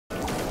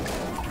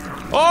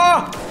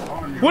Oh!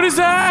 What is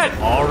that?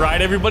 All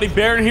right, everybody,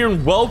 Baron here,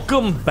 and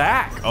welcome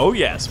back. Oh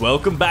yes,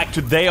 welcome back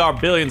to They Are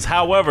Billions.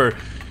 However,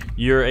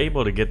 you're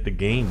able to get the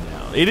game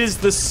now. It is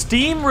the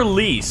Steam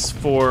release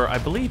for, I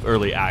believe,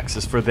 early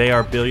access for They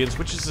Are Billions,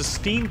 which is a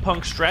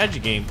steampunk strategy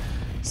game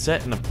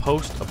set in a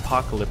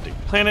post-apocalyptic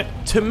planet.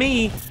 To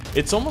me,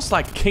 it's almost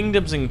like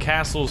Kingdoms and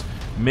Castles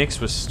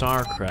mixed with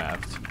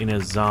StarCraft in a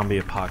zombie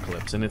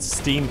apocalypse, and it's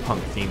steampunk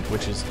themed,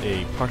 which is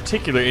a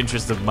particular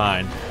interest of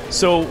mine.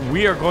 So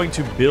we are going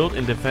to build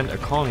and defend a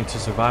colony to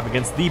survive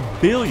against the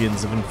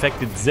billions of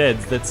infected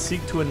Zeds that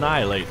seek to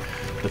annihilate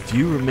the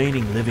few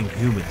remaining living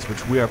humans,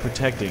 which we are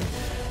protecting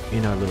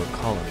in our little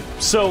colony.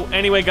 So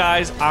anyway,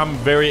 guys, I'm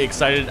very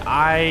excited.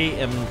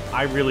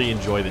 I really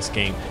enjoy this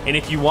game, and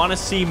if you want to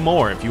see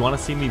more, if you want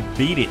to see me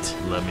beat it,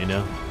 let me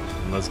know,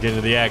 and let's get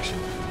into the action.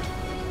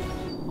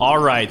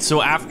 Alright,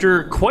 so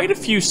after quite a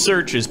few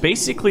searches,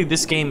 basically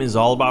this game is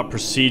all about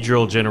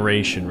procedural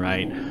generation,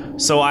 right?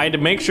 So I had to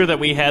make sure that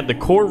we had the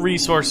core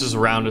resources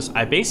around us.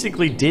 I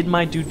basically did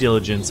my due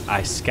diligence,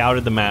 I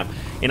scouted the map,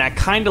 and I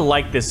kind of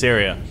like this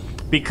area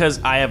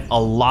because I have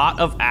a lot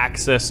of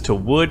access to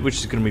wood, which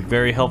is going to be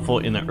very helpful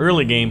in the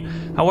early game.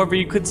 However,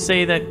 you could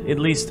say that, at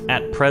least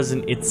at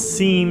present, it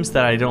seems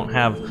that I don't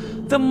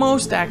have the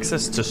most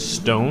access to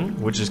stone,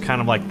 which is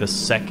kind of like the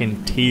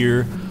second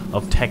tier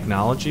of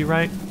technology,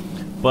 right?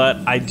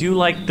 But I do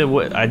like the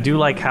wood. I do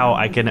like how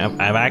I can have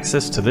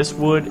access to this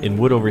wood and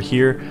wood over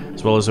here,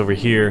 as well as over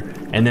here,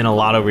 and then a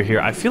lot over here.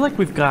 I feel like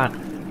we're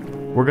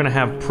gonna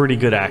have pretty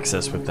good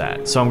access with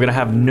that. So I'm gonna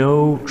have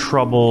no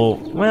trouble,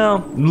 well,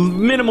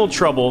 minimal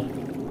trouble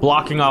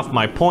blocking off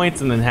my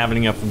points and then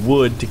having enough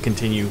wood to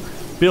continue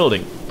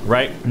building.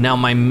 Right? Now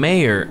my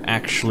mayor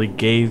actually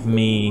gave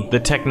me the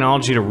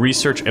technology to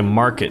research and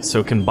market, so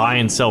it can buy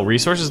and sell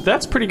resources.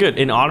 That's pretty good.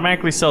 It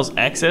automatically sells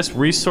excess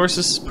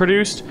resources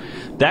produced.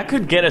 That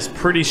could get us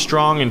pretty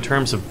strong in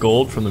terms of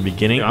gold from the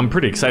beginning. I'm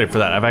pretty excited for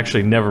that. I've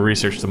actually never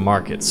researched the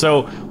market.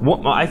 So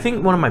I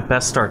think one of my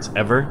best starts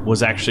ever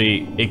was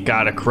actually, it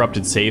got a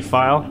corrupted save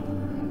file,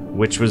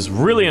 which was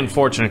really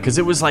unfortunate because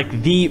it was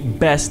like the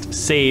best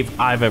save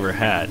I've ever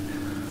had.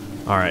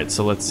 Alright,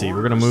 so let's see.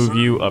 We're gonna move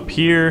you up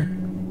here.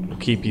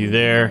 Keep you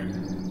there.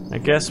 I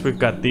guess we've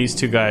got these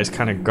two guys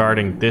kind of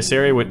guarding this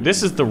area.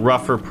 This is the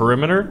rougher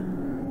perimeter,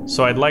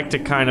 so I'd like to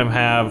kind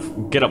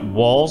of get up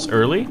walls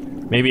early,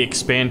 maybe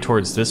expand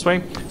towards this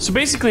way. So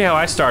basically how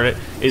I start it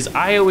is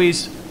I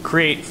always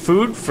create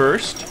food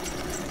first,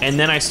 and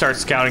then I start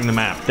scouting the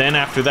map. Then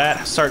after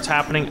that starts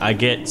happening, I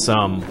get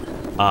some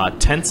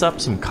tents up,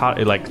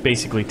 like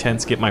basically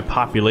tents get my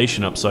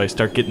population up, so I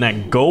start getting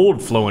that gold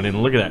flowing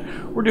in. Look at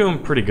that. We're doing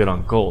pretty good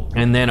on gold.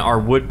 And then our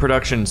wood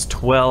production's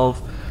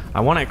 12. I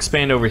want to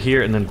expand over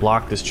here and then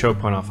block this choke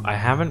point off. I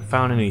haven't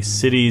found any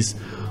cities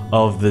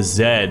of the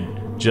Zed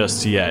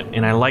just yet,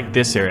 and I like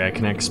this area. I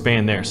can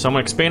expand there. So I'm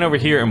going to expand over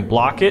here and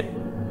block it.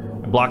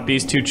 Block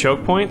these two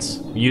choke points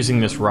using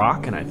this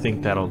rock, and I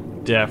think that'll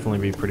definitely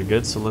be pretty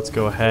good. So let's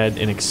go ahead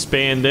and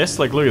expand this.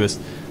 Like, look at this.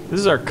 This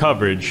is our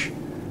coverage.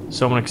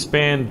 So I'm going to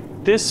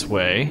expand this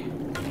way.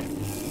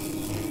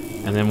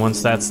 And then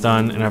once that's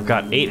done, and I've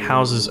got 8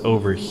 houses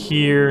over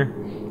here.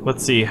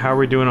 Let's see, how are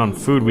we doing on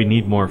food? We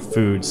need more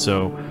food,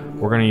 so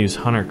we're gonna use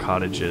hunter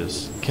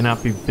cottages.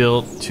 Cannot be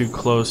built too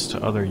close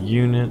to other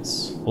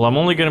units. Well, I'm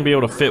only gonna be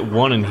able to fit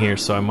one in here,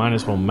 so I might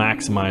as well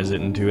maximize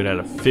it and do it at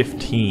a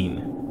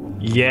 15.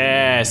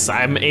 Yes,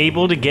 I'm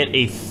able to get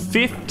a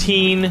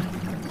 15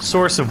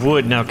 source of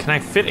wood. Now, can I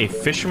fit a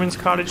fisherman's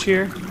cottage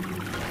here?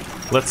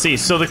 Let's see.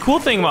 So the cool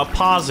thing about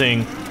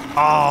pausing,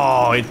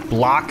 oh, it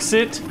blocks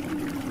it.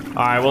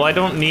 Alright, well I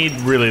don't need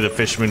really the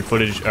fisherman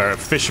footage, or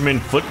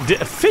fisherman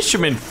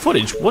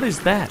footage? What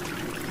is that?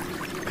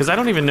 Because I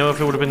don't even know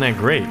if it would have been that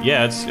great.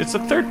 Yeah, it's a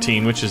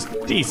 13, which is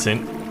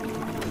decent.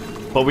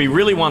 But we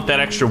really want that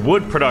extra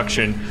wood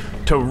production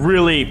to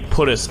really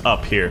put us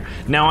up here.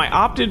 Now I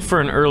opted for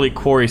an early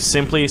quarry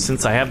simply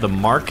since I have the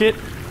market.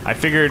 I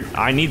figured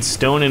I need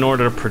stone in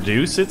order to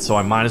produce it, so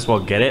I might as well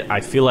get it.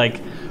 I feel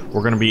like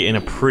we're gonna be in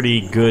a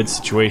pretty good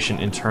situation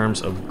in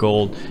terms of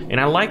gold. And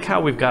I like how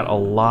we've got a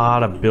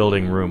lot of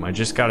building room. I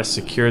just gotta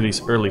secure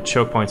these early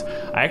choke points.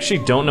 I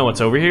actually don't know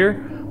what's over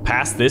here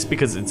past this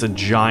because it's a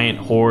giant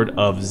horde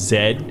of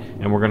Zed,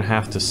 and we're gonna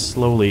have to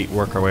slowly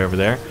work our way over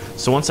there.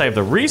 So once I have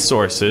the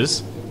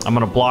resources, I'm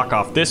gonna block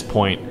off this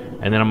point,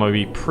 and then I'm gonna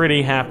be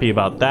pretty happy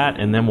about that,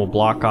 and then we'll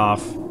block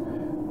off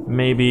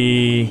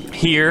maybe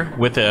here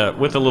with a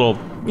little,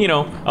 you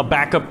know, a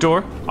backup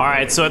door.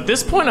 Alright, so at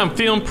this point I'm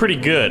feeling pretty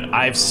good.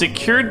 I've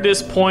secured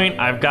this point.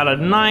 I've got a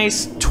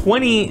nice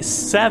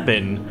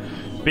 27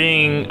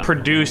 being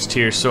produced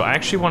here, so I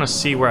actually want to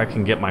see where I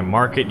can get my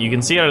market. You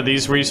can see out of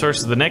these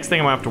resources, the next thing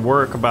I'm gonna have to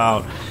work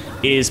about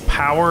is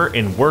power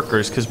and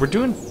workers, because we're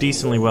doing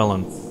decently well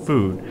on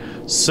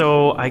food.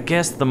 So I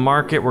guess the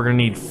market, we're gonna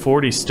need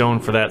 40 stone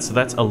for that, so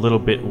that's a little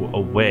bit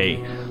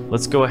away.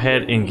 Let's go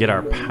ahead and get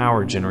our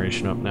power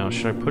generation up now.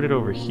 Should I put it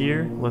over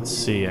here? Let's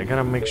see. I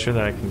gotta make sure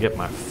that I can get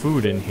my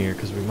food in here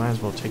because we might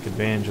as well take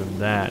advantage of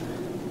that.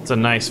 It's a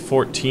nice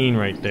 14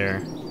 right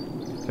there.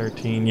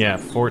 13, yeah,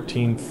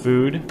 14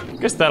 food. I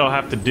guess that'll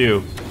have to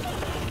do.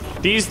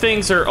 These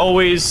things are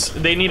always,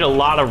 they need a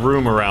lot of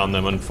room around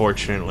them,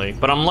 unfortunately.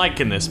 But I'm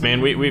liking this, man.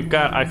 We've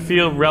got, I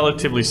feel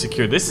relatively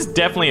secure. This is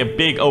definitely a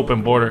big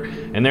open border,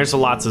 and there's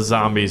lots of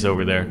zombies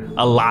over there.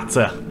 A lot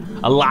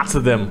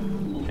of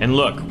them. And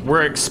look,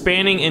 we're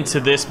expanding into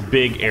this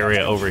big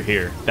area over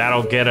here.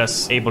 That'll get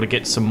us able to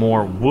get some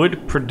more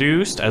wood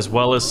produced, as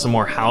well as some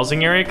more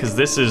housing area, because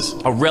this is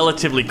a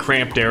relatively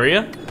cramped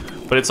area.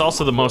 But it's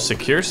also the most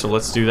secure, so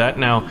let's do that.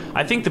 Now,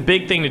 I think the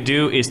big thing to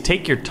do is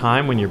take your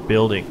time when you're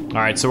building. All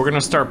right, so we're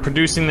gonna start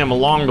producing them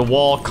along the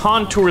wall,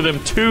 contour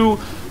them to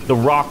the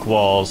rock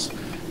walls.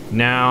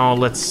 Now,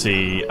 let's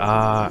see.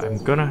 I'm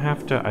gonna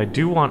have to, I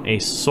do want a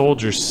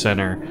soldier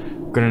center.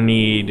 I'm gonna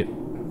need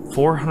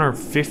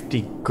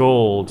 450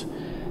 gold,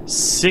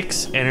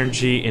 6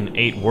 energy, and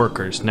 8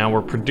 workers. Now,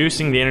 we're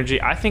producing the energy.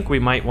 I think we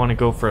might wanna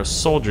go for a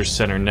soldier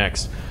center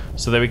next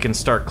so that we can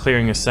start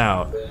clearing this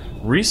out.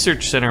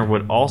 Research center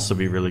would also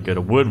be really good.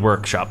 A wood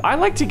workshop. I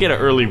like to get an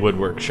early wood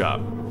workshop.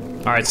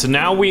 All right, so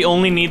now we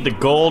only need the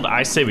gold.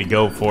 I say we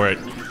go for it.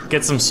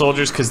 Get some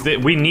soldiers, because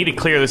we need to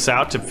clear this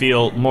out to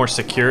feel more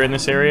secure in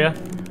this area.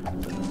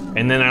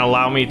 And then it'll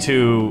allow me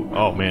to...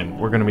 Oh man,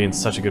 we're gonna be in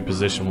such a good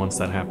position once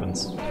that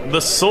happens.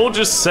 The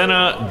soldier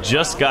center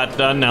just got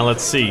done. Now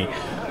let's see.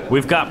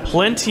 We've got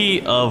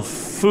plenty of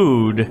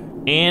food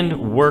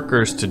and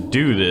workers to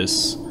do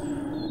this.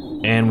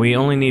 And we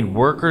only need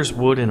workers,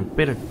 wood, and a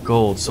bit of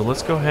gold. So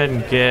let's go ahead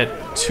and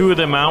get 2 of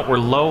them out. We're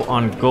low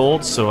on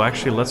gold, so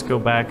actually let's go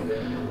back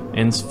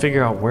and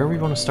figure out where we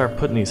want to start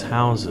putting these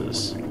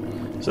houses.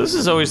 So this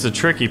is always the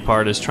tricky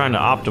part, is trying to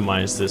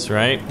optimize this,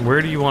 right?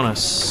 Where do you want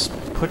to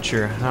put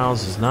your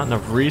houses? Not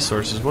enough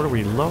resources. What are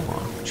we low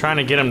on? Trying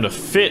to get them to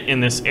fit in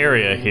this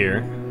area here.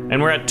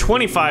 And we're at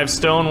 25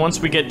 stone. Once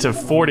we get to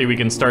 40, we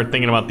can start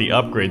thinking about the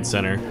upgrade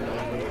center.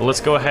 But let's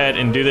go ahead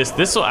and do this.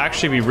 This will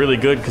actually be really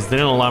good, because then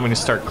it'll allow me to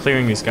start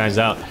clearing these guys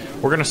out.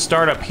 We're gonna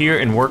start up here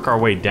and work our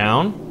way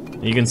down.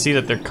 You can see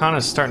that they're kind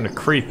of starting to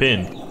creep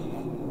in.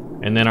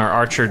 And then our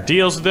archer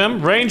deals with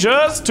them.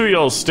 Rangers, to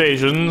your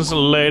stations,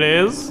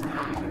 ladies.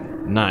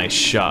 Nice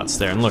shots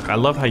there. And look, I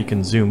love how you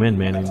can zoom in,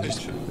 man, and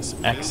just this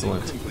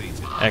excellent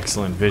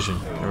vision.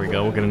 There we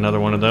go, we'll get another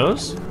one of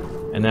those.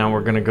 And now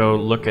we're gonna go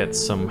look at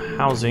some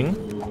housing.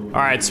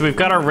 All right, so we've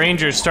got our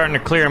rangers starting to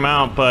clear them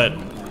out, but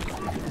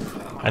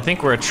I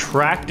think we're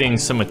attracting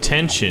some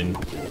attention,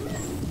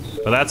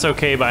 but that's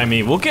okay by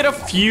me. We'll get a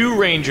few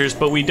rangers,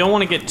 but we don't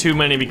want to get too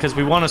many, because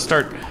we want to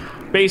start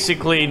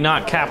basically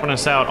not capping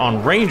us out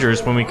on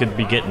rangers when we could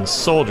be getting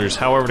soldiers.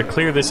 However, to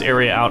clear this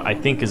area out, I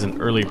think is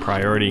an early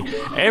priority.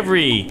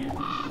 Every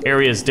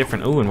area is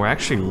different. Ooh, and we're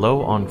actually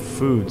low on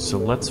food, so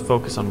let's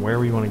focus on where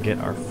we want to get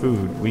our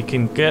food. We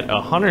can get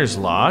a hunter's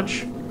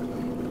lodge,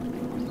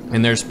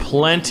 and there's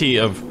plenty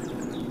of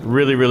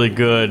really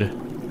good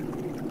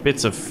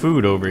bits of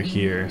food over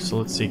here. So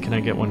let's see, can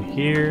I get one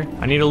here?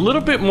 I need a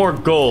little bit more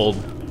gold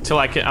till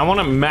I want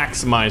to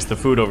maximize the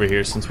food over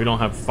here, since we don't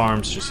have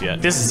farms just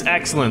yet. This is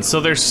excellent. So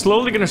they're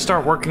slowly gonna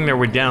start working their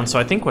way down. So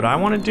I think what I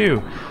want to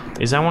do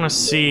is I want to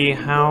see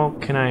how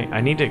can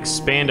I need to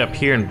expand up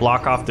here and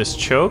block off this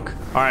choke.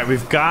 All right,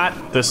 we've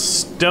got the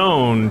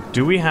stone.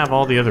 Do we have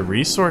all the other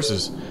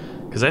resources?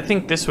 Because I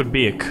think this would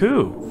be a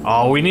coup.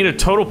 Oh, we need a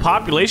total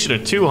population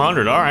of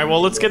 200. All right,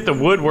 well, let's get the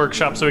wood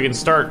workshop so we can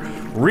start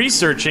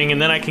researching, and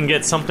then I can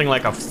get something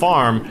like a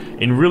farm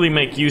and really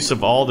make use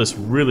of all this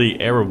really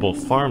arable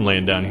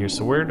farmland down here.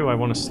 So where do I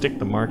want to stick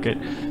the market?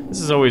 This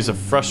is always a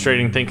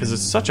frustrating thing, because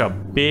it's such a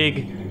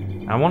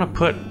big... I want to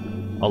put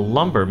a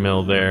lumber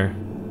mill there.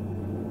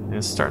 And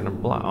it's starting to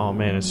block. Oh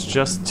man, it's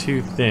just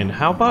too thin.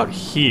 How about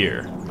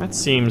here? That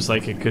seems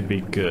like it could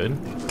be good.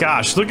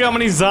 Gosh, look how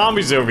many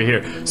zombies over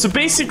here. So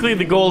basically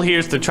the goal here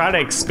is to try to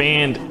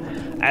expand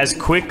as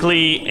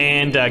quickly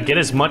and get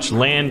as much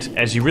land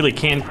as you really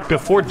can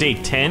before day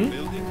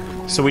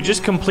 10. So we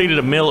just completed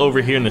a mill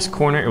over here in this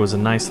corner. It was a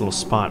nice little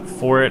spot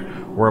for it.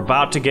 We're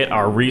about to get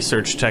our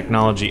research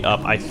technology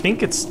up. I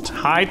think it's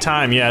high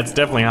time. Yeah, it's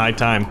definitely high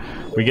time.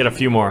 We get a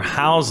few more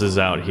houses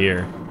out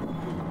here.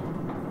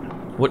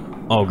 What?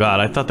 Oh god,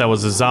 I thought that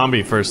was a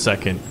zombie for a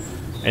second.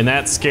 And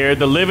that scared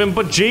the living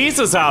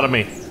bejesus out of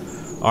me.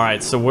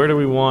 Alright, so where do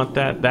we want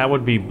that? That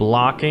would be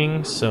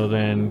blocking, so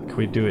then can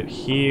we do it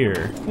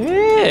here?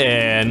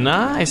 Yeah,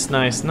 nice.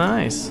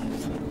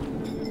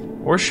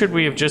 Or should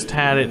we have just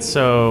had it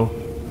so...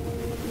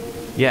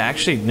 Yeah,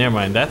 actually, never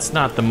mind. That's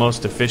not the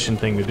most efficient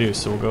thing to do,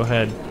 so we'll go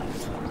ahead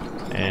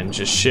and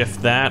just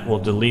shift that. We'll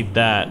delete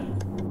that.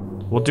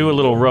 We'll do a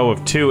little row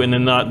of 2, and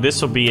then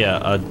this will be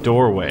a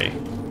doorway.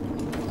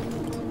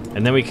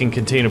 And then we can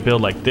continue to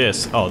build like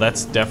this. Oh,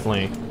 that's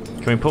definitely...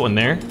 Can we put one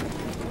there?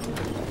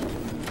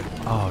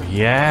 Oh,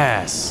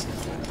 yes.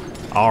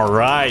 All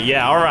right,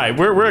 yeah, all right.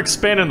 We're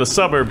expanding the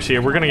suburbs here.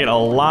 We're gonna get a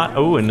lot...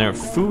 Oh, and their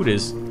food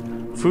is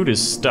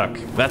stuck.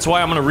 That's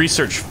why I'm gonna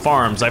research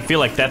farms. I feel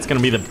like that's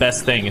gonna be the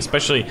best thing,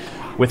 especially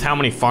with how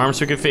many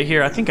farms we could fit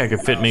here. I think I could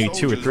fit maybe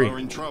 2 or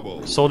 3.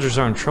 Soldiers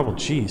are in trouble,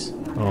 jeez.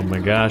 Oh my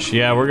gosh,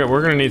 yeah,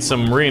 we're gonna need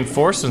some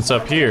reinforcements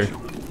up here.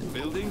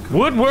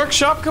 Wood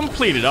workshop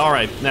completed. All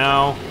right,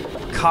 now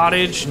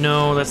cottage.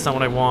 No, that's not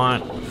what I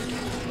want.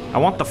 I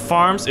want the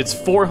farms. It's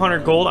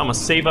 400 gold. I'm gonna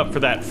save up for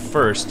that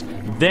first.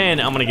 Then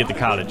I'm gonna get the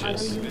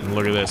cottages. And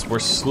look at this. We're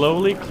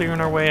slowly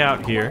clearing our way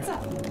out here.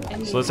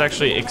 So let's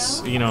actually,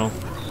 you know,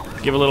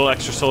 give a little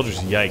extra soldiers.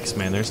 Yikes,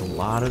 man. There's a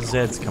lot of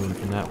Zeds coming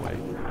from that way.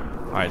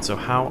 All right, so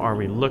how are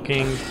we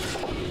looking?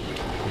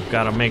 We've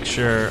got to make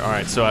sure. All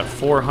right, so at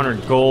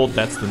 400 gold,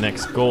 that's the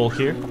next goal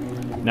here.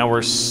 Now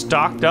we're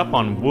stocked up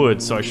on wood,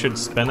 so I should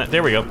spend that.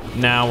 There we go.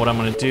 Now what I'm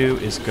gonna do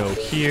is go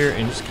here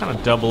and just kind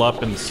of double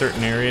up in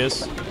certain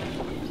areas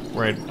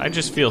where I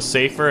just feel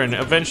safer, and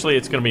eventually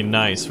it's gonna be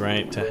nice,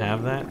 right, to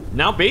have that.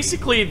 Now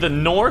basically the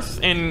north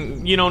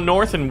and, you know,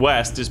 north and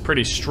west is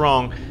pretty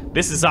strong.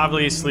 This is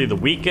obviously the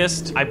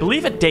weakest. I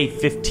believe at day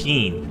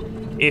 15.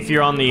 If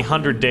you're on the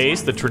 100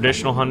 days, the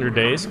traditional 100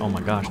 days. Oh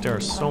my gosh, there are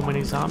so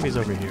many zombies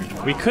over here.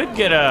 We could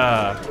get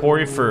a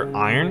quarry for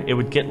iron. It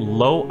would get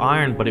low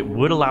iron, but it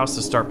would allow us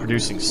to start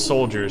producing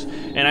soldiers.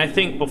 And I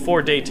think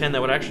before day 10,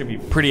 that would actually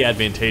be pretty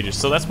advantageous.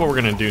 So that's what we're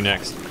gonna do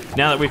next.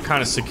 Now that we've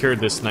kind of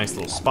secured this nice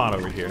little spot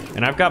over here.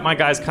 And I've got my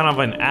guys kind of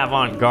in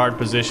avant-garde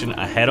position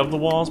ahead of the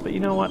walls, but you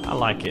know what? I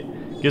like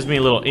it. Gives me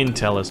a little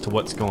intel as to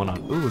what's going on.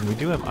 Ooh, and we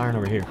do have iron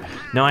over here.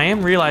 Now I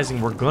am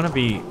realizing we're gonna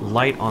be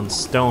light on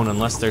stone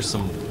unless there's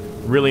some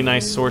really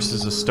nice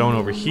sources of stone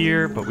over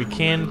here, but we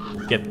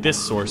can get this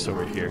source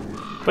over here.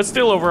 But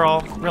still,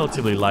 overall,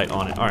 relatively light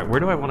on it. All right, where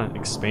do I want to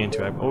expand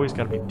to? I've always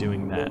got to be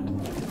doing that.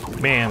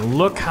 Man,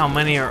 look how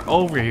many are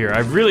over here. I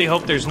really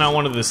hope there's not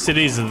one of the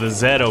cities of the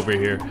Zed over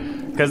here,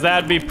 because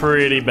that'd be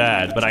pretty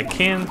bad. But I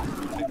can...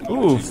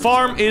 Ooh,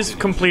 farm is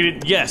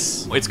completed.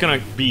 Yes, it's going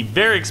to be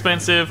very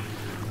expensive.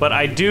 But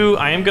I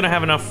am gonna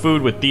have enough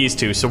food with these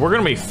two, so we're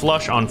gonna be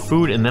flush on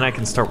food, and then I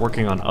can start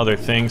working on other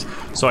things.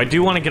 So I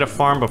do want to get a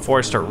farm before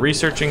I start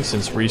researching,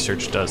 since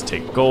research does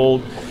take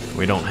gold.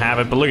 We don't have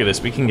it, but look at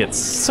this. We can get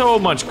so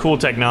much cool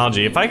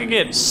technology. If I could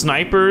get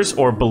snipers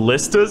or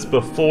ballistas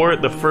before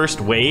the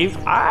first wave,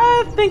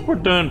 I think we're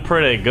doing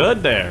pretty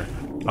good there.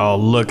 Oh,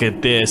 look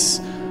at this.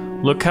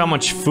 Look how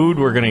much food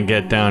we're gonna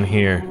get down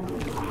here.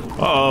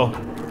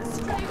 Uh-oh.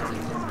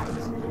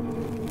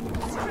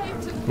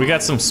 We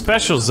got some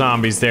special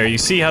zombies there. You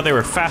see how they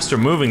were faster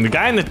moving. The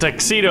guy in the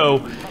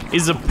tuxedo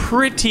is a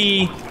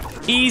pretty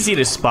easy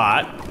to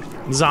spot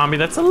zombie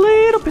that's a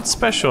little bit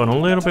special and a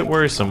little bit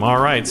worrisome.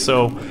 All right,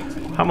 so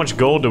how much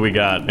gold do we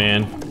got,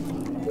 man?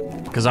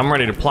 Because I'm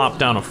ready to plop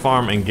down a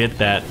farm and get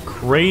that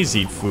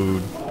crazy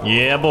food.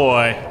 Yeah,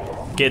 boy.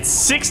 Get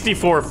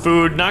 64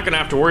 food. Not gonna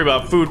have to worry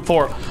about food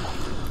for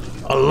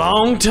a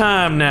long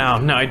time now.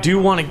 Now, I do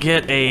want to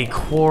get a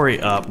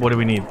quarry up. What do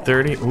we need?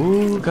 30?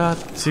 Ooh, God.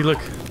 See, look.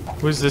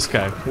 Who's this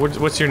guy?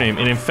 What's your name?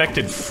 An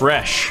infected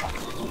fresh.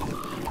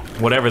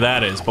 Whatever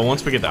that is. But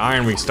once we get the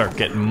iron, we start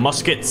getting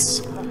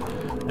muskets.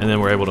 And then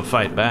we're able to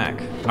fight back.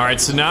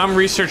 Alright, so now I'm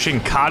researching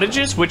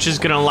cottages, which is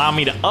going to allow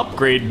me to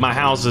upgrade my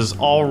houses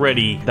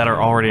that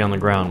are already on the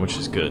ground, which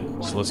is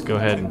good. So let's go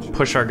ahead and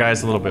push our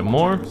guys a little bit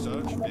more.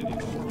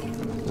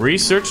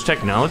 Research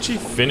technology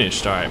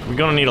finished. Alright, we're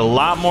going to need a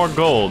lot more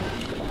gold.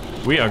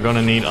 We are going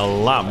to need a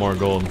lot more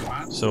gold.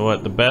 So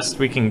what, the best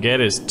we can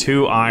get is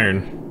 2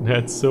 iron.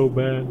 That's so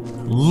bad.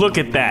 Look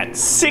at that,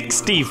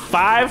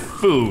 65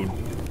 food.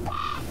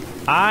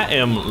 I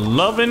am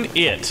loving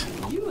it.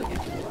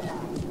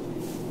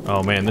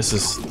 Oh man,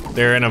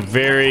 they're in a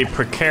very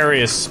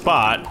precarious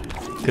spot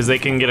because they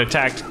can get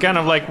attacked kind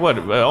of like, what,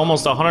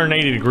 almost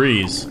 180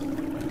 degrees.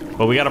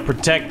 But we gotta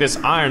protect this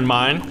iron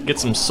mine, get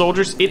some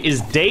soldiers. It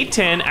is day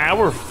 10,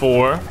 hour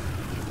 4.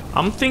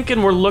 I'm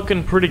thinking we're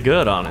looking pretty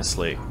good,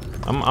 honestly.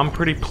 I'm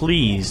pretty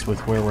pleased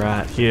with where we're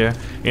at here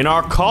in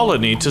our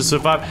colony to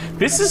survive.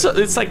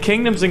 It's like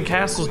kingdoms and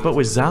castles, but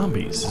with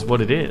zombies is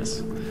what it is.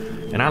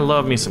 And I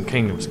love me some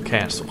kingdoms and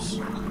castles.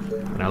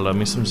 And I love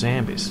me some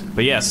zombies.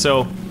 But yeah,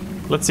 so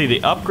let's see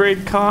the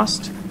upgrade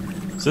cost.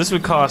 So this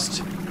would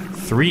cost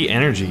 3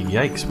 energy.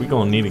 Yikes, we're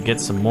gonna need to get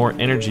some more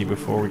energy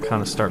before we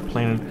kind of start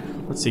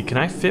planning. Let's see, can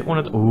I fit one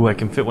of the... Ooh, I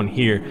can fit one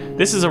here.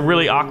 This is a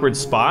really awkward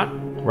spot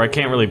where I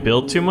can't really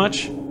build too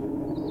much.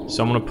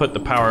 So I'm gonna put the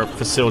power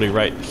facility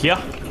right here.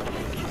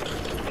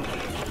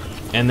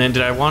 And then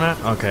did I wanna?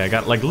 Okay, I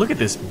got, like, look at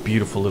this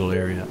beautiful little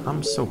area.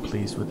 I'm so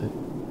pleased with it.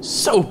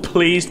 So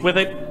pleased with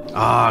it.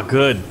 Ah,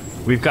 good.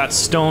 We've got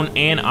stone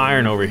and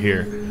iron over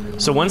here.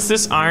 So once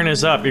this iron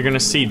is up, you're gonna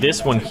see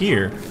this one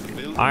here.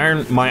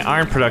 My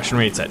iron production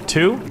rate's at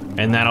 2,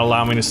 and that'll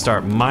allow me to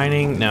start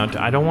mining. Now,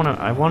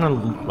 I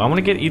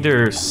wanna get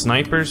either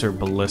snipers or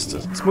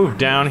ballistas. Let's move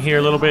down here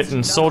a little bit,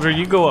 and soldier,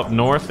 you go up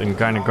north and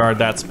kind of guard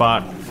that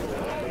spot.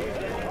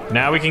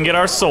 Now we can get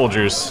our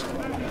soldiers.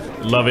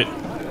 Love it.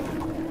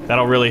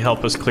 That'll really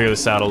help us clear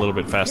this out a little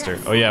bit faster.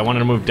 Oh yeah, I wanted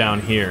to move down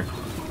here.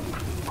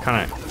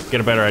 Kind of get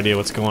a better idea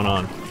what's going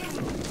on.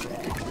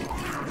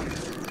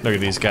 Look at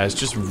these guys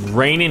just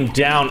raining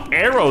down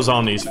arrows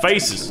on these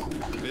faces.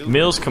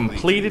 Mills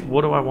completed.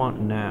 What do I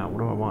want now? What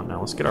do I want now?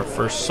 Let's get our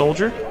first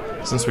soldier,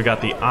 since we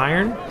got the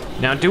iron.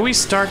 Now, do we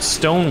start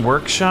stone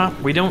workshop?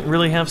 We don't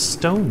really have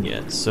stone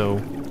yet, so...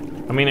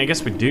 I mean, I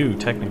guess we do,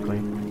 technically.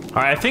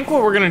 All right, I think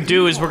what we're gonna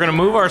do is we're gonna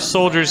move our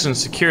soldiers and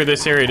secure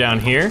this area down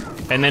here,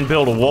 and then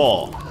build a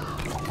wall.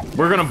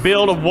 We're gonna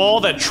build a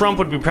wall that Trump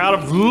would be proud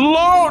of.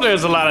 Lord,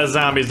 there's a lot of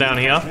zombies down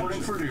here.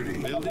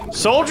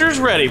 Soldiers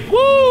ready.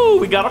 Woo!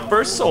 We got a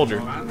first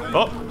soldier.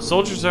 Oh,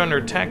 soldiers are under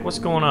attack. What's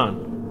going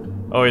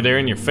on? Oh, they're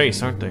in your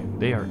face, aren't they?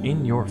 They are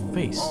in your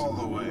face.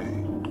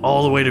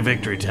 All the way to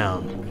Victory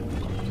Town.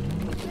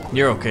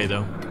 You're okay,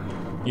 though.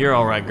 You're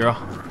all right, girl.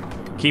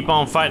 Keep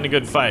on fighting a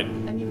good fight.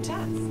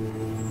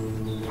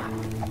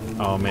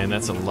 Oh, man,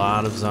 that's a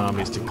lot of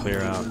zombies to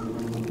clear out.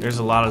 There's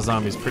a lot of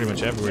zombies pretty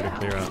much everywhere to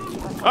clear out.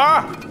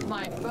 Ah!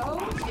 My bow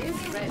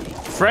is ready.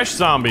 Fresh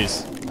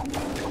zombies.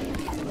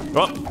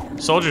 Oh,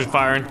 soldiers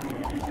firing.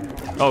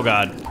 Oh,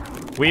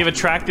 God. We've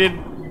attracted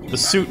the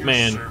suit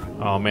man.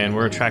 Oh, man,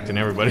 we're attracting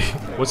everybody.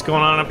 What's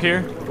going on up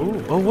here?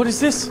 Ooh, oh, what is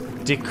this?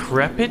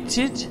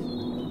 Decrepited?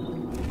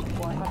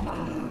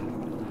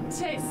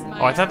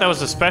 Oh, I thought that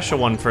was a special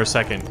one for a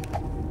second.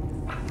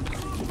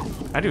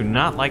 I do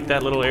not like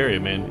that little area,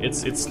 man.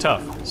 It's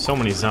tough. So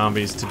many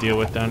zombies to deal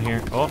with down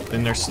here. Oh,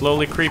 and they're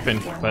slowly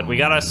creeping. But we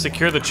gotta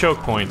secure the choke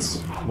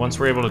points. Once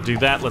we're able to do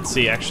that, let's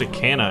see. Actually,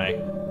 can I?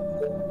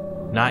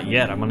 Not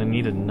yet. I'm gonna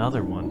need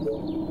another one.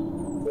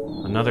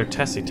 Another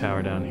Tessie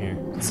tower down here.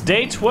 It's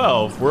day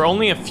 12. We're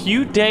only a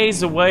few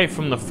days away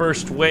from the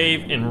first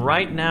wave, and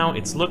right now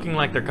it's looking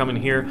like they're coming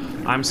here.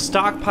 I'm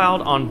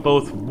stockpiled on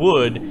both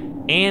wood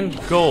and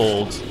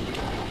gold.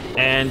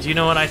 And you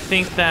know what? I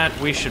think that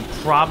we should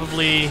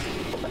probably...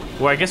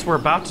 Well, I guess we're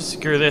about to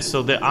secure this,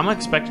 so that I'm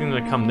expecting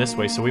them to come this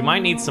way. So we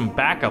might need some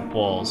backup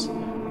walls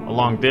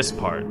along this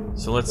part.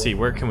 So let's see,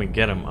 where can we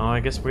get them? Oh, I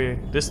guess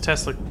this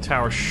Tesla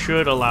tower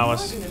should allow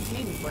us,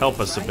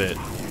 help us a bit.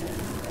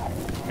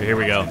 Okay, here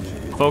we go.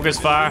 Focus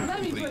fire.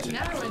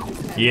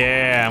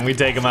 Yeah, and we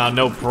take them out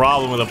no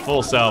problem with a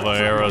full salvo of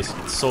arrows.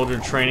 Soldier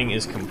training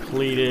is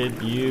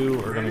completed.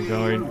 You are gonna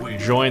go and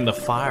join the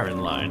firing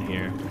line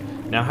here.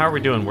 Now, how are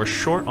we doing? We're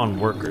short on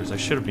workers. I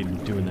should have been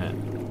doing that.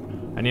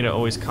 I need to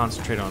always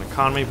concentrate on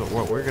economy, but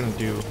what we're gonna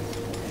do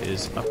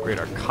is upgrade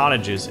our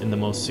cottages in the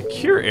most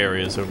secure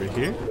areas over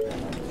here.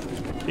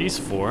 These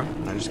four.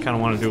 I just kind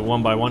of want to do it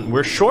one by one.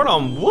 We're short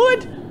on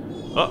wood?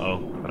 Uh-oh.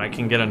 But I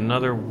can get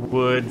another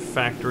wood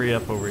factory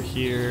up over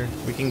here.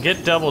 We can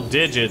get double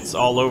digits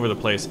all over the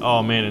place.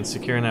 Oh, man, and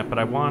securing that, but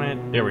I want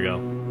it. There we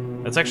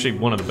go. That's actually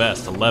one of the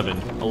best, 11,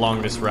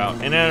 along this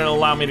route. And it'll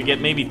allow me to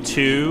get maybe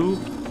 2.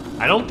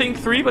 I don't think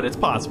 3, but it's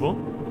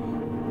possible.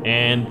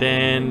 And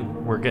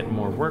then we're getting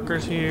more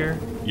workers here.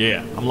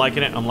 Yeah, I'm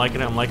liking it, I'm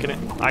liking it, I'm liking it.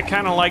 I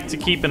kind of like to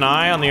keep an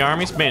eye on the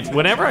armies. Man,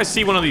 whenever I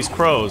see one of these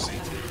crows,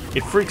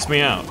 it freaks me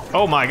out.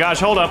 Oh my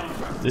gosh, hold up.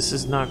 This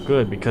is not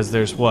good because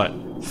there's what?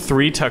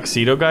 3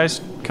 tuxedo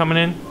guys coming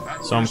in?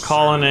 So I'm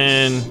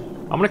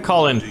gonna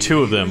call in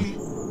 2 of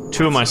them.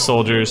 2 of my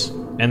soldiers.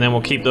 And then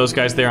we'll keep those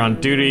guys there on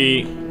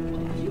duty.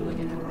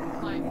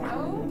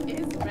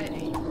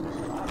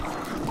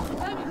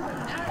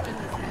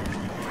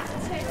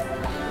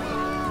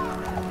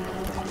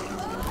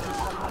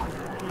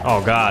 Oh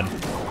God,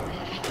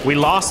 we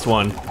lost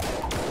one.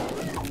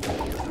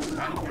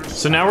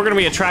 So now we're gonna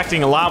be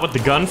attracting a lot with the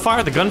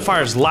gunfire. The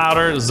gunfire is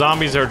louder,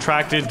 zombies are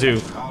attracted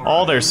to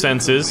all their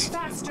senses.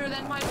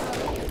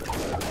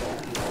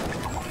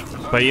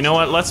 But you know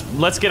what,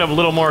 let's get a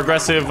little more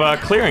aggressive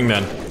clearing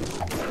then.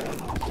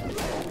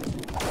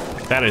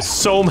 That is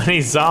so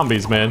many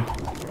zombies, man.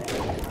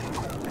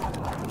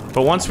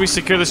 But once we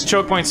secure this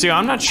choke point, see,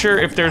 I'm not sure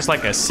if there's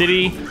like a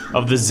city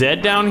of the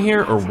Zed down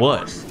here or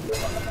what.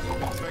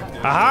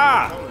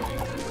 Aha!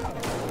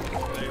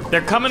 They're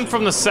coming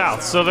from the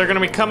south, so they're gonna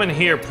be coming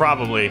here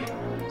probably.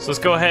 So let's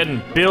go ahead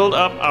and build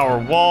up our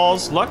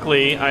walls.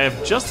 Luckily, I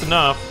have just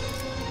enough.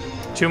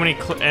 Too many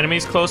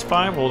enemies close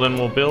by? Well, then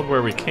we'll build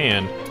where we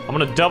can. I'm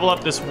gonna double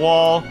up this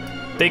wall.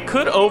 They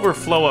could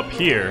overflow up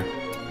here.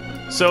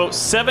 So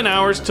 7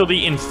 hours till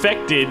the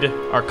infected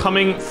are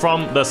coming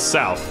from the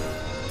south.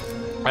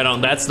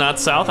 That's not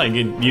south.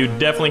 You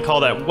definitely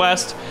call that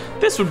west.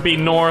 This would be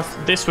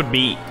north. This would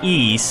be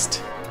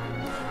east.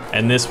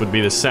 And this would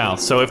be the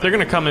south. So if they're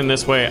gonna come in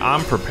this way,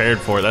 I'm prepared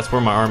for it. That's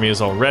where my army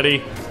is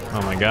already.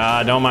 Oh my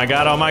God, oh my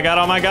God, oh my God,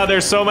 oh my God,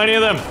 there's so many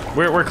of them.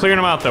 We're clearing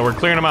them out though, we're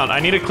clearing them out. I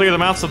need to clear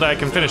them out so that I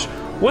can finish.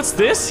 What's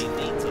this?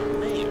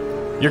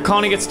 Your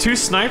colony gets 2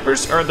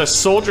 snipers, or the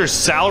soldier's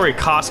salary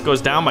cost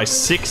goes down by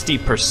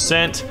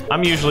 60%.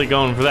 I'm usually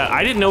going for that.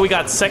 I didn't know we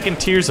got 2nd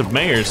tiers of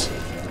mayors.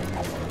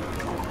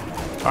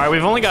 All right,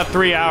 we've only got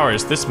 3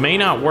 hours. This may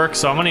not work,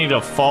 so I'm gonna need a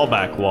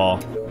fallback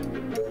wall.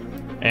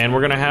 And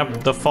we're gonna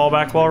have the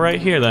fallback wall right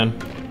here then.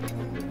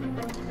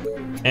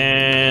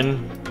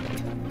 And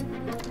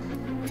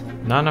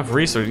not enough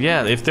resources.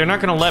 Yeah, if they're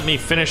not gonna let me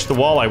finish the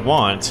wall I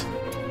want,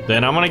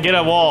 then I'm gonna get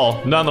a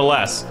wall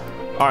nonetheless.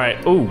 All right,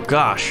 oh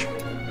gosh.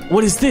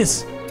 What is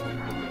this?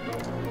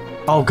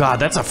 Oh God,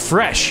 that's a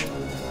fresh.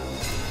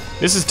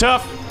 This is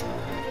tough.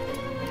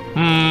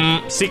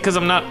 See, cause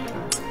I'm not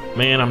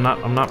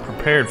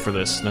prepared for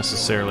this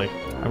necessarily.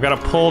 I've gotta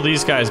pull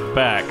these guys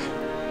back.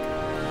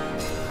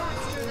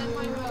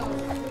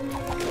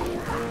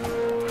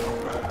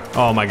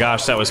 Oh my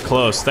gosh, that was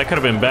close. That could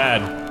have been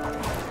bad.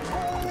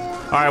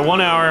 All right,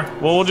 1 hour.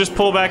 Well, we'll just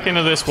pull back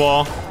into this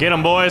wall. Get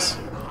them, boys.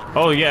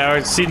 Oh, yeah. All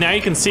right, see, now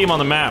you can see them on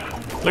the map.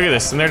 Look at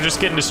this, and they're just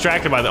getting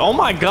distracted by that. Oh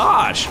my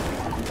gosh!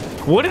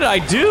 What did I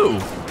do?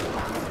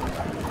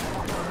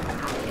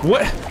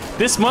 What?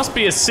 This must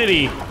be a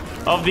city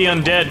of the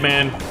undead,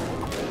 man.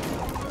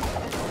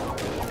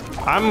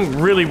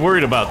 I'm really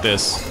worried about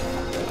this.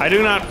 I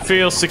do not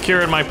feel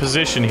secure in my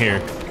position here.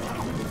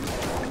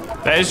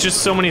 That is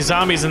just so many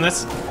zombies, and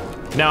this...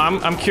 Now,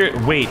 I'm curious...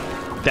 Wait,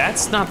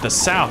 that's not the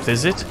south,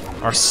 is it?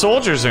 Our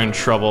soldiers are in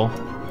trouble.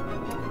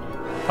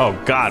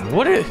 Oh, God,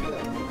 what is...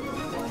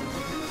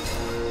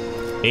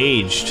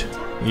 Aged.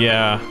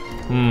 Yeah.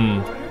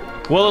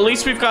 Well, at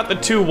least we've got the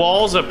 2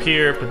 walls up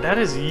here, but that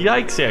is...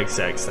 Yikes, yikes,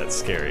 yikes, that's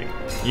scary.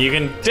 You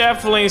can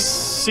definitely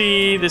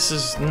see this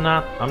is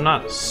not... I'm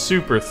not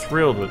super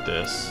thrilled with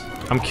this.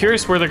 I'm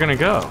curious where they're gonna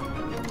go.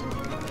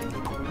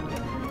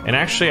 And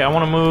actually, I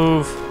want to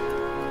move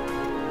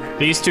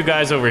these 2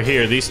 guys over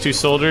here, these 2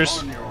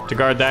 soldiers, to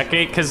guard that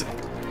gate, because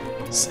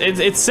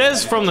it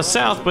says from the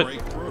south, but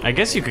I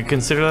guess you could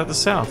consider that the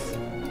south.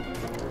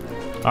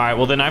 Alright,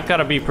 well then I've got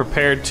to be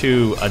prepared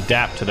to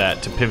adapt to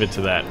that, to pivot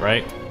to that,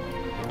 right?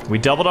 We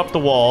doubled up the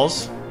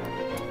walls.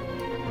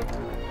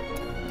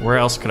 Where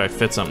else could I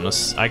fit something?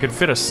 I could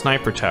fit a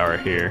sniper tower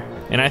here.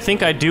 And I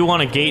think I do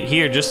want a gate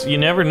here, just, you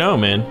never know,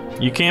 man.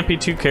 You can't be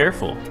too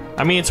careful.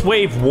 I mean, it's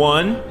wave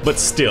 1, but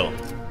still.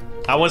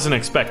 I wasn't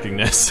expecting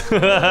this.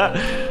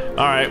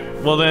 Alright,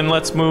 well then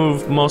let's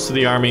move most of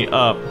the army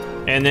up.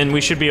 And then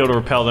we should be able to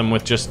repel them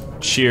with just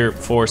sheer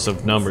force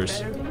of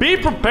numbers. Be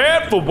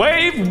prepared for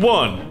wave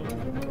 1!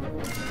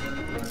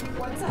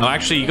 No,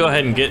 actually, you go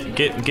ahead and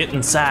get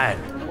inside.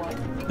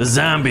 The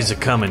zombies are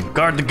coming.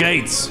 Guard the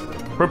gates.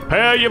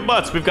 Prepare your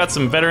butts. We've got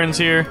some veterans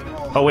here.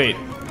 Oh, wait.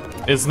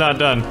 It's not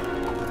done.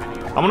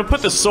 I'm gonna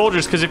put the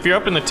soldiers, because if you're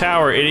up in the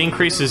tower, it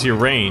increases your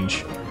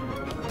range.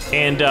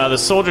 And the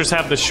soldiers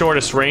have the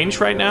shortest range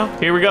right now.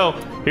 Here we go.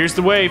 Here's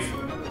the wave.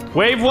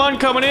 Wave 1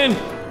 coming in.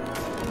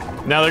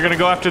 Now they're gonna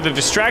go after the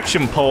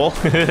distraction pole.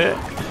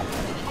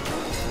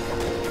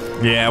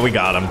 Yeah, we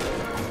got him.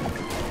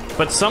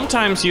 But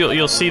sometimes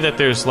you'll see that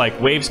there's like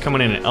waves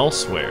coming in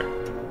elsewhere.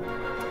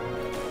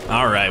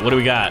 All right, what do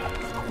we got?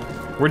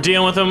 We're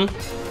dealing with them.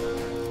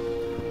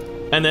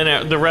 And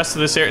then the rest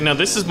of this area. Now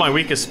this is my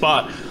weakest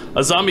spot.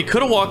 A zombie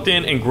could have walked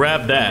in and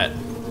grabbed that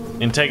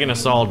and taken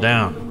us all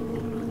down.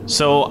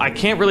 So I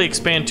can't really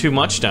expand too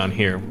much down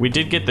here. We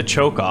did get the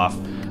choke off.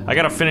 I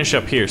gotta finish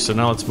up here. So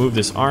now let's move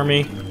this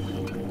army.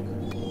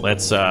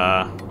 Let's go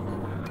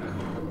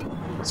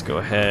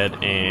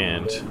ahead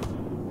and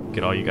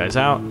get all you guys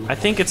out. I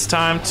think it's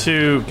time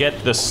to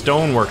get the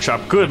stone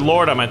workshop. Good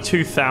lord, I'm at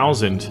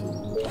 2,000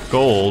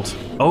 gold.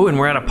 Oh, and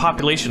we're at a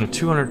population of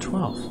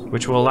 212,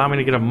 which will allow me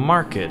to get a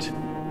market,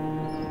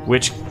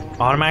 which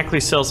automatically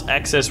sells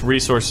excess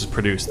resources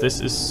produced.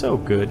 This is so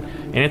good.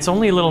 And it's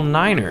only a little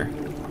niner.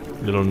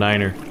 Little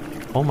niner.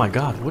 Oh my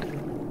god,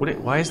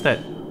 why is that?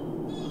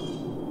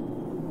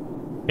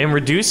 And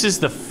reduces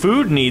the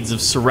food needs of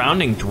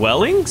surrounding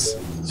dwellings?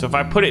 So if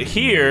I put it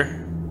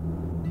here,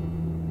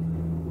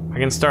 I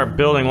can start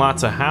building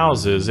lots of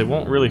houses. It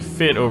won't really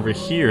fit over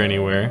here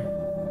anywhere.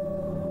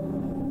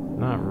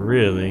 Not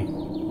really.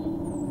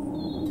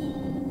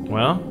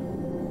 Well,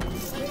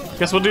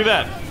 guess we'll do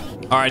that.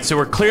 Alright, so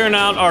we're clearing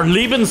out our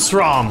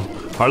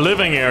Lebensraum, our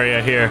living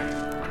area here.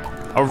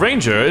 A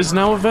ranger is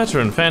now a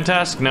veteran.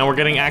 Fantastic. Now we're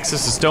getting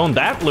access to stone.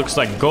 That looks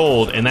like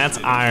gold, and that's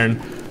iron.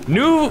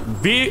 New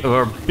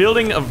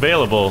building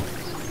available.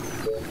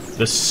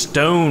 The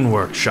stone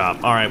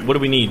workshop. Alright, what do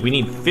we need? We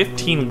need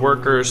 15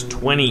 workers,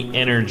 20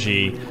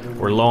 energy.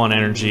 We're low on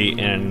energy,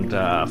 and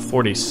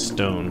 40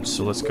 stone.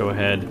 So let's go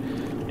ahead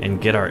and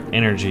get our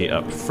energy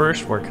up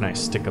first. Where can I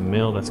stick a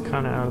mill? That's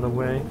kind of out of the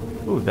way.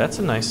 Ooh, that's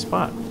a nice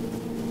spot.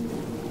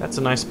 That's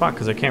a nice spot,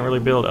 because I can't really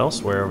build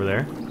elsewhere over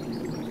there.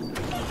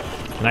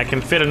 And I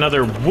can fit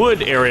another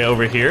wood area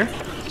over here.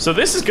 So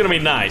this is gonna be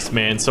nice,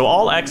 man. So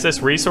all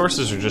excess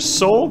resources are just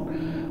sold.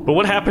 But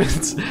what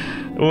happens?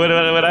 What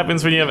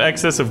happens when you have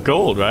excess of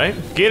gold, right?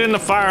 Get in the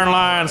firing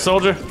line,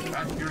 soldier.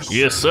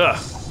 Yes, sir.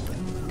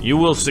 You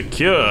will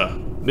secure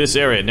this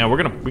area. Now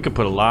we could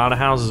put a lot of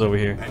houses over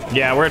here.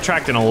 Yeah, we're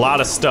attracting a lot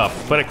of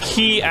stuff. But a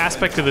key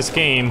aspect of this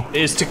game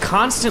is to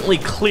constantly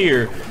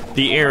clear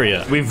the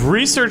area. We've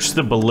researched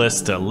the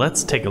ballista.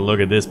 Let's take a look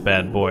at this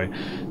bad boy.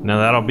 Now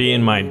that'll be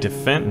in my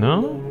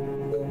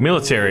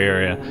military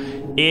area.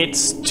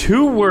 It's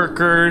 2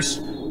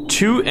 workers,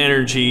 2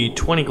 energy,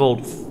 20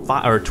 gold,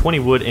 20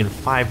 wood, and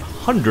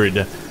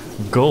 500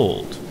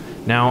 gold.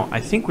 Now I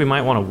think we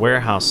might want a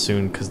warehouse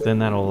soon, because then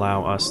that'll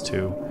allow us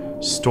to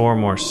store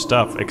more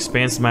stuff.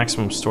 Expands the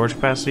maximum storage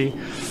capacity.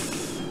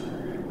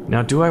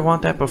 Now, do I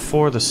want that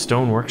before the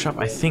stone workshop?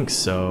 I think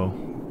so.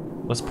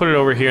 Let's put it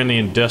over here in the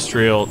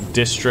industrial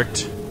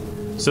district.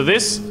 So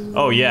this,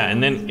 oh yeah,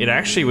 and then it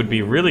actually would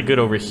be really good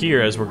over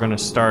here as we're gonna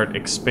start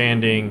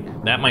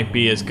expanding. That might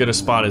be as good a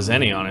spot as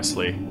any,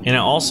 honestly. And it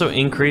also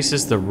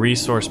increases the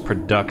resource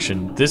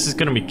production. This is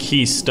gonna be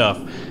key stuff,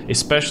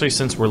 especially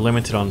since we're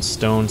limited on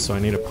stone, so I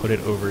need to put it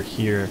over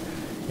here,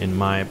 in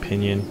my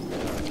opinion.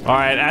 All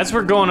right, as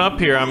we're going up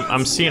here,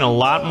 I'm seeing a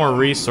lot more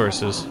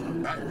resources.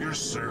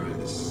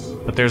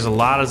 But there's a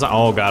lot of...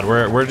 Oh, God,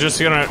 we're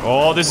just gonna...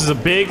 Oh, this is a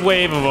big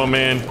wave of them,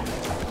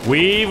 man.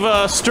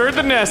 We've stirred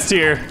the nest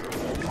here.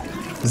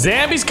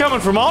 Zombies coming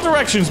from all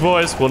directions,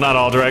 boys. Well, not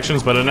all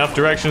directions, but enough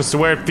directions to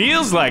where it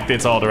feels like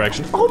it's all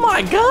directions. Oh,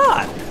 my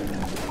God.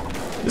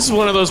 This is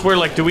one of those where,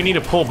 like, do we need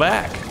to pull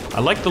back?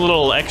 I like the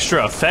little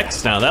extra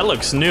effects now. That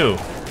looks new.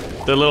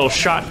 The little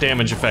shot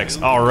damage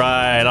effects. All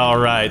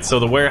right. So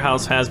the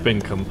warehouse has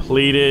been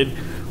completed.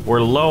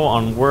 We're low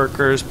on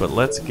workers, but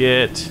let's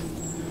get...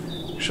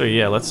 Actually,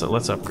 yeah, let's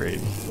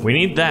upgrade. We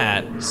need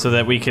that so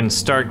that we can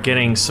start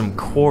getting some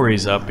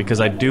quarries up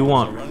because I do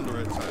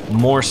want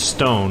more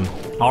stone.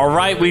 All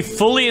right, we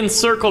fully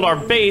encircled our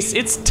base.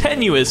 It's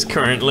tenuous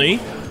currently,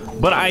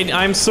 but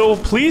I'm so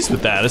pleased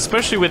with that,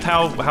 especially with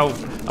how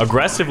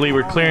aggressively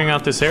we're clearing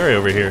out this area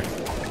over here.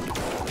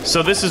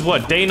 So this is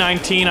what, day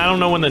 19? I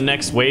don't know when the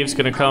next wave's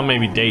gonna come.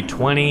 Maybe day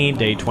 20,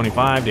 day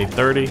 25, day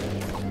 30.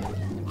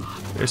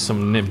 There's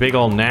some big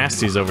old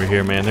nasties over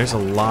here, man. There's a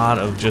lot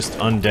of just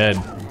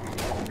undead.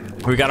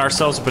 We got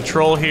ourselves a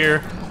patrol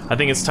here. I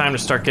think it's time to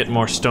start getting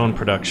more stone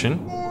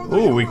production.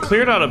 Ooh, we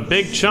cleared out a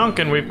big chunk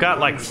and we've got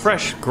like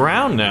fresh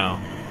ground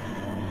now.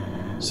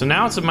 So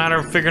now it's a matter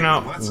of figuring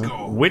out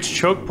which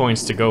choke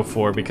points to go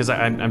for because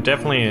I'm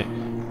definitely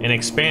an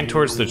expand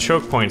towards the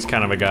choke points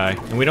kind of a guy.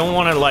 And we don't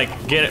want to like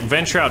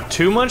venture out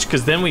too much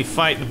because then we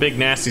fight the big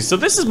nasties. So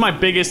this is my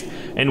biggest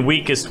and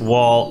weakest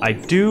wall. I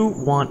do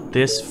want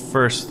this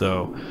first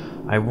though.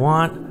 I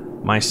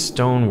want my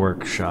stone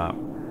workshop.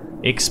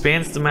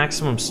 Expands the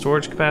maximum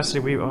storage capacity.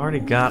 We've already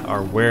got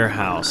our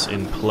warehouse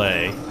in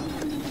play.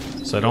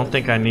 So I don't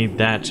think I need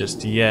that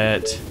just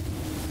yet.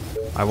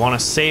 I want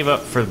to save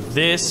up for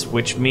this,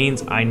 which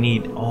means I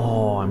need...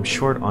 Oh, I'm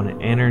short on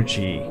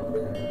energy.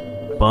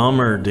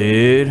 Bummer,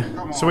 dude.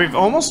 So we've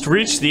almost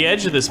reached the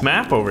edge of this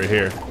map over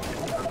here.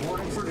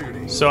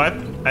 So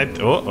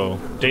uh-oh.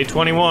 Day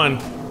 21.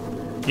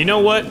 You know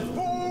what?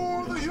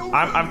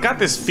 I've got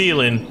this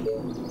feeling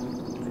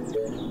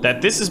that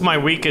this is my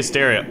weakest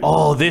area.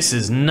 Oh, this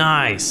is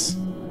nice.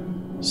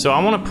 So I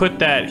want to put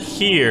that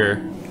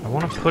here. I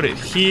want to put it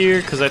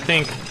here because I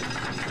think...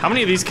 How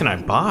many of these can I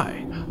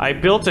buy? I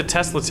built a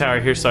Tesla tower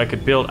here so I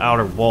could build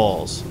outer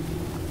walls.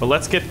 But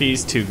let's get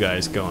these two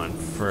guys going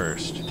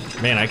first.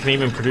 Man, I can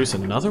even produce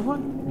another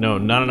one? No,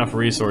 not enough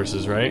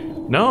resources, right?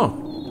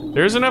 No,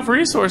 there's enough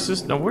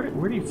resources. No, where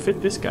do you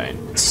fit this guy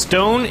in?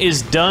 Stone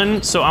is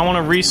done, so I want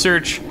to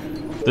research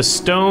the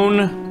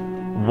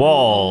stone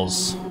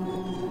walls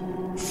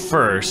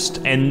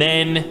first, and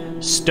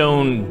then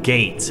stone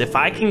gates. If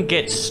I can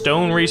get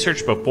stone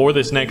research before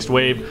this next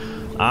wave,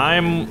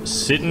 I'm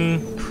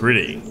sitting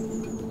pretty.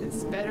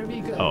 This better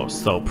be good. Oh,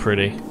 so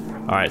pretty.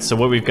 All right, so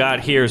what we've got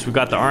here is we've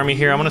got the army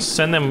here. I'm gonna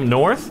send them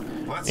north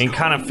and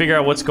kind of figure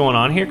out what's going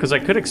on here because I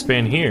could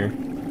expand here.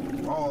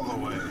 All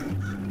the way.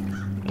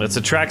 Let's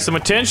attract some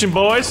attention,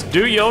 boys.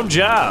 Do your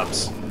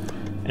jobs.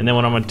 And then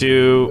what I'm gonna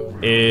do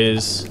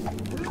is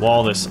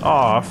wall this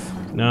off.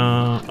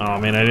 No, oh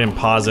man, I didn't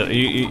pause it.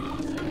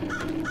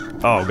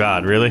 Oh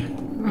God, really?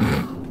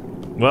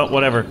 Well,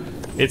 whatever.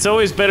 It's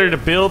always better to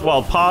build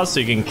while paused so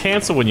you can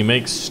cancel when you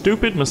make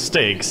stupid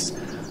mistakes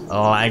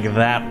like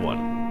that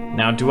one.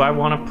 Now, do I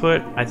want to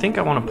put... I think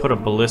I want to put a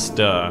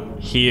ballista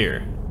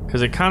here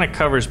because it kind of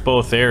covers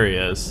both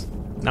areas.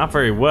 Not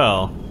very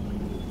well,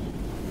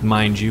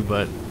 mind you,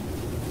 but...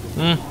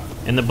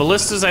 And the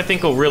ballistas I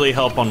think will really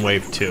help on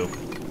wave 2.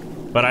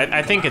 But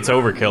I think it's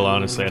overkill,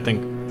 honestly. I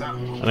think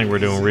we're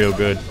doing real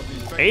good.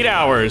 8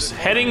 hours,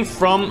 heading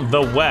from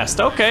the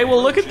west. Okay,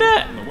 well look at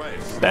that.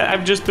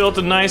 I've just built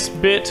a nice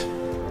bit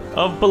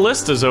of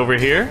ballistas over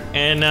here.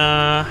 And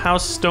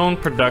how's stone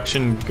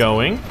production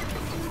going?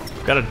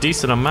 Got a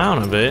decent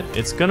amount of it.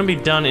 It's gonna be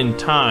done in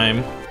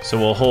time. So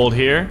we'll hold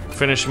here,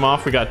 finish them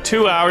off. We got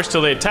 2 hours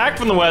till they attack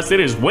from the west. It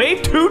is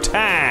wave 2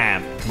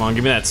 time. Come on,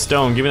 give me that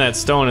stone,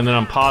 and then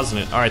I'm pausing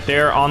it. All right,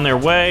 they're on their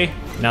way.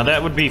 Now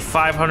that would be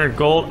 500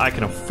 gold. I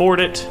can afford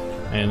it.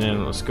 And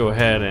then let's go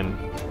ahead and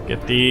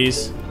get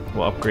these.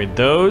 We'll upgrade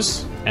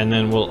those, and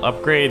then we'll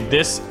upgrade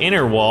this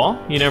inner wall.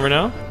 You never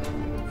know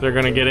if they're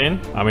gonna get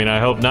in. I mean, I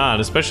hope not,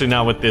 especially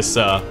not with this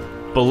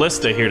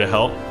ballista here to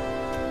help.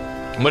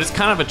 But it's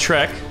kind of a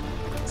trek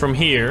from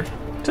here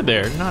to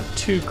there. Not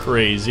too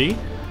crazy.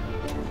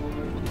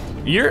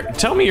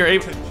 Tell me you're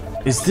able...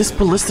 Is this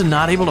ballista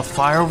not able to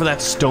fire over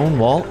that stone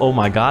wall? Oh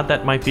my God,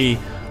 that might be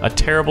a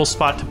terrible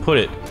spot to put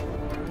it.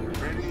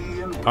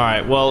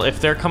 Alright, well,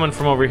 if they're coming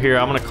from over here,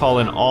 I'm gonna call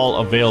in all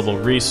available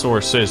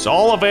resources.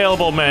 All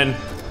available, men!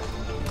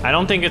 I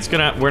don't think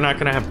we're not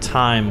gonna have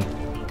time.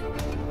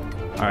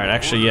 Alright,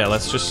 actually, yeah,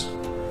 let's just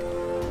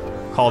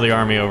call the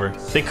army over.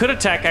 They could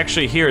attack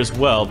actually here as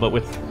well, but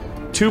with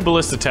 2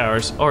 ballista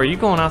towers. Oh, are you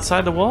going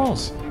outside the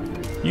walls?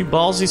 You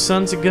ballsy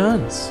sons of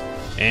guns.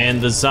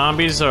 And the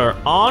zombies are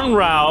en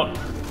route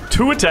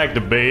to attack the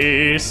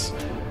base.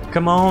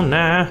 Come on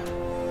now.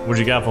 What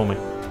you got for me?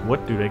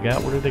 What do they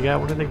got? What do they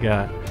got? What do they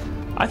got?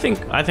 I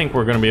think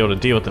we're gonna be able to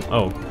deal with them.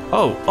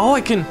 Oh,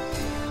 I can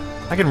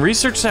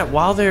research that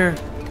while they're...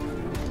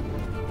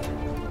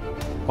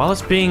 While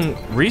it's being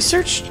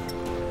researched?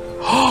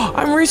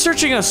 I'm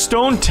researching a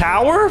stone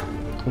tower?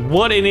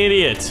 What an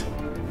idiot.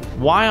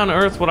 Why on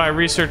earth would I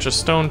research a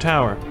stone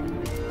tower?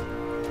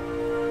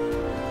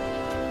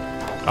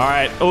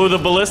 Alright, oh, the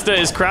ballista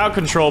is crowd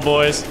control,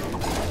 boys.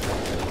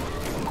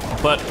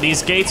 But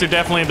these gates are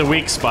definitely the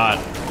weak spot.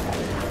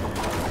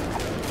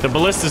 The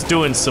ballista's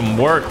doing some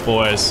work,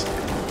 boys.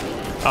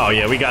 Oh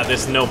yeah, we got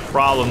this, no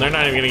problem. They're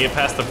not even gonna get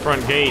past the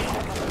front gate.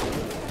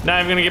 Not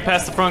even gonna get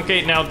past the front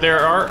gate. Now, there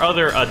are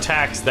other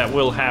attacks that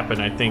will happen,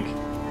 I think.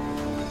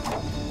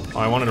 Oh,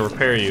 I wanted to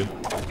repair you.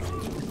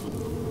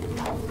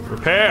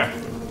 Repair!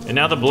 And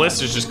now the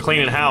ballista's just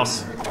cleaning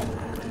house.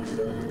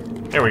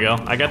 There we go.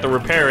 I got the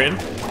repair in.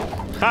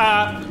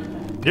 Ha!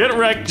 Get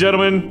wrecked,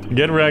 gentlemen.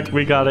 Get wrecked.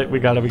 We got it. We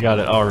got it. We got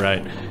it. All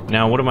right.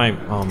 Now, what am I?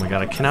 Oh my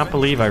god! I cannot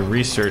believe I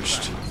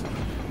researched.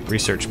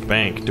 Research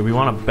bank. Do we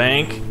want a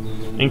bank?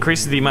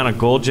 Increases the amount of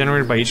gold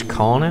generated by each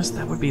colonist.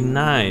 That would be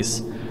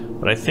nice.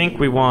 But I think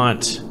we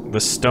want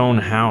the stone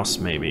house,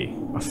 maybe.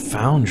 A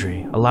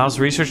foundry allows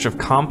research of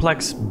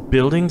complex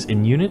buildings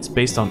and units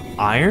based on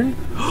iron.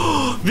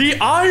 The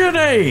Iron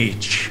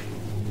Age.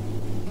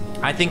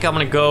 I think I'm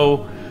gonna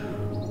go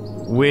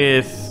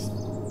with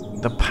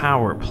the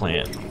power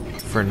plant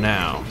for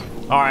now.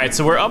 Alright,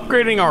 so we're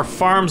upgrading our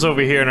farms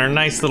over here in our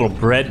nice little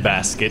bread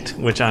basket,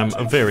 which I'm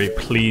very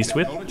pleased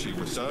with.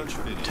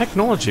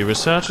 Technology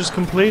research is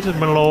completed,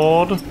 my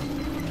lord.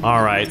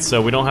 Alright,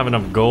 so we don't have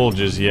enough gold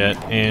just yet,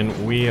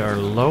 and we are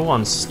low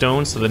on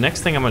stone, so the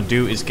next thing I'm gonna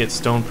do is get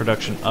stone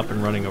production up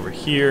and running over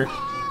here.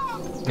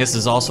 This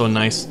is also a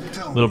nice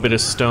little bit of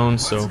stone,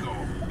 so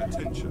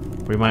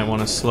we might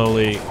want to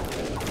slowly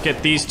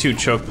get these two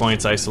choke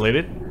points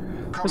isolated.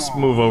 Let's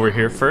move over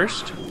here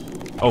first.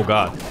 Oh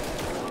god.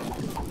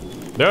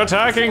 They're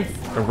attacking!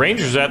 The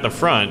rangers are at the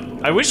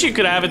front. I wish you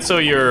could have it so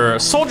your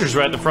soldiers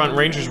were at the front and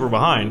rangers were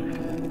behind.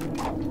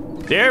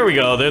 There we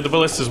go, the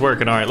ballista's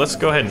working. Alright, let's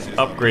go ahead and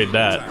upgrade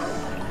that.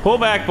 Pull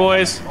back,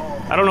 boys.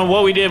 I don't know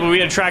what we did, but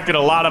we attracted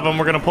a lot of them.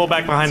 We're gonna pull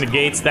back behind the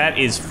gates. That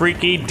is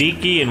freaky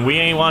deaky, and we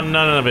ain't want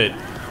none of it.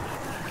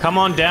 Come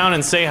on down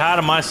and say hi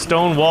to my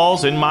stone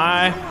walls and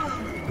my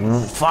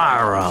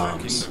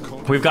firearms.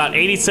 We've got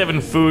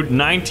 87 food,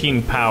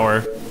 19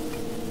 power.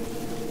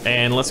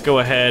 And let's go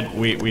ahead.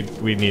 We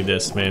need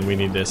this, man. We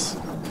need this.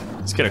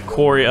 Let's get a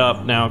quarry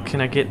up. Now,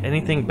 can I get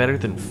anything better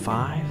than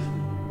 5?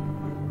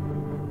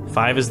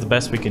 5 is the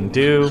best we can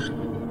do.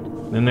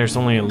 Then there's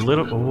only a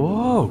little.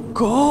 Whoa,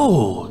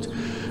 gold!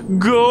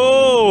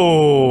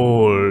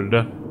 Gold!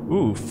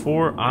 Ooh,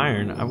 4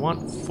 iron. I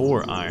want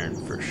 4 iron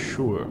for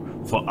sure.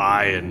 For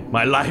iron.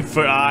 My life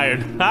for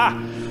iron.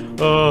 Ha!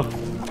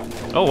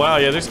 Oh wow,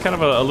 yeah, there's kind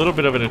of a little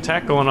bit of an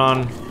attack going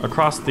on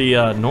across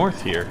the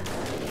north here.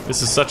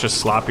 This is such a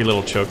sloppy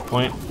little choke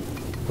point,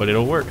 but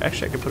it'll work.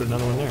 Actually, I could put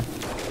another one there.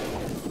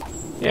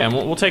 Yeah, and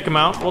we'll take them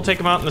out. We'll take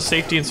them out in the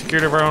safety and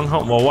security of our own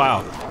home. Well,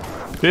 wow.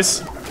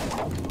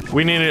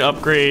 We need to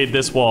upgrade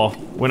this wall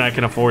when I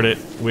can afford it,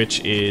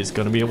 which is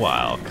gonna be a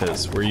while,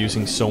 because we're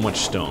using so much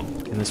stone.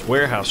 And this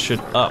warehouse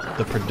should up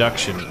the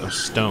production of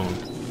stone.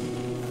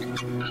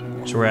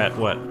 So we're at,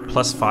 what,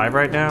 +5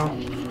 right now?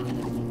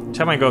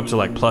 Time I go up to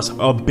like plus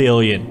a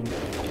billion.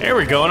 There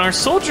we go, and our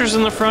soldiers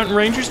in the front and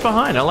rangers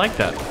behind. I like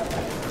that.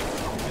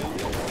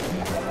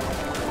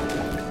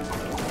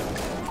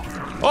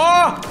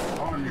 Oh!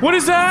 What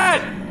is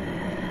that?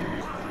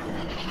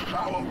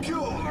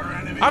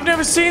 I've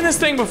never seen this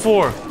thing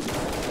before.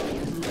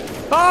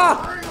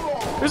 Ah!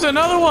 There's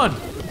another one.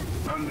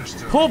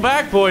 Pull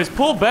back, boys.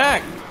 Pull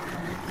back.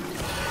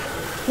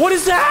 What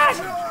is that?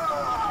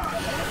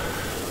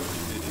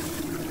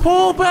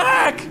 Pull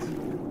back.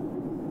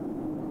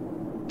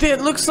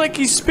 It looks like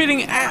he's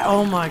spitting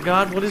oh my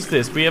god, what is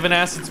this? We have an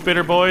acid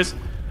spitter, boys.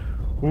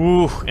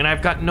 Ooh, and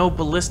I've got no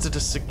ballista to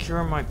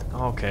secure my...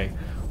 Okay.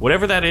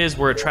 Whatever that is,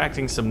 we're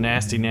attracting some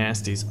nasty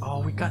nasties.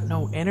 Oh, we got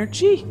no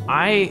energy?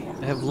 I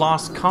have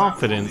lost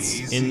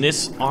confidence in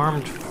this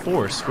armed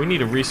force. We need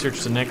to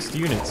research the next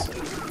units.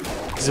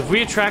 Because if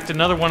we attract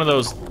another one of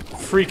those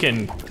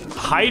freaking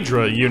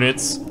Hydra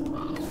units...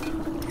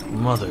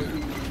 Mother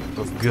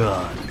of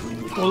God.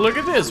 Well, look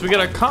at this. We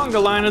got a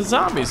conga line of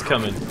zombies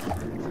coming.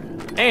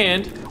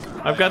 And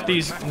I've got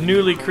these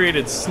newly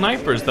created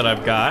snipers that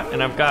I've got,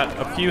 and I've got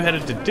a few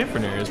headed to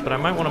different areas, but I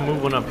might want to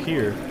move one up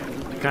here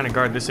to kind of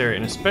guard this area,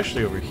 and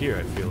especially over here,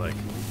 I feel like.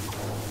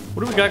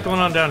 What do we got going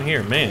on down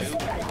here? Man.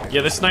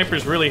 Yeah, this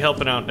sniper's really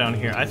helping out down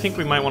here. I think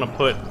we might want to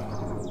put...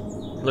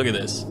 Look at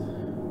this.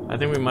 I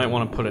think we might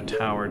want to put a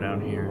tower down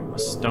here. A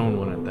stone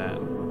one at that.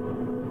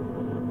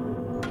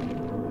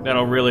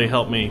 That'll really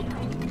help me.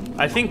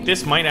 I think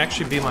this might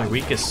actually be my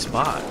weakest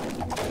spot.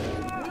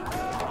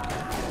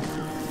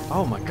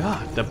 Oh my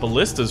god, that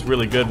ballista's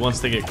really good once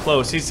they get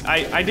close.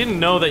 I didn't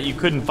know that you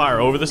couldn't fire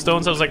over the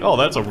stones. I was like, oh,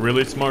 that's a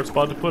really smart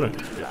spot to put it.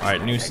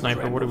 Alright, new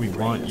sniper, where do we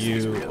want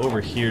you?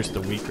 Over here's the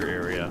weaker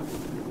area.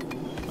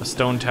 A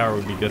stone tower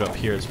would be good up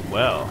here as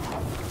well.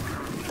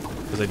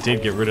 Because I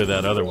did get rid of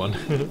that other one.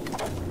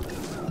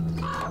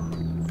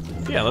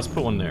 Yeah, let's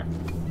put one there.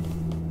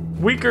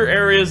 Weaker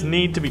areas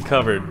need to be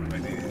covered.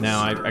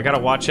 Now, I gotta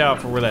watch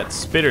out for where that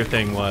spitter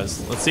thing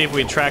was. Let's see if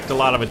we attract a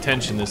lot of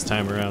attention this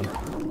time around.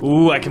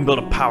 Ooh, I can build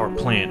a power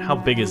plant. How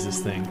big is this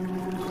thing?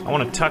 I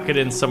want to tuck it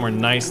in somewhere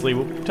nicely.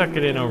 We'll tuck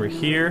it in over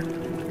here.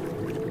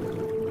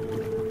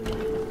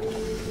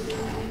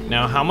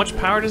 Now, how much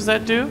power does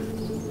that do?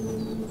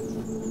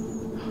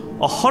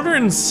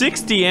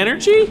 160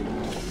 energy?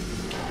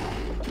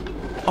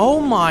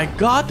 Oh my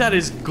god, that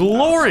is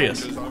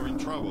glorious!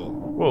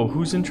 Whoa,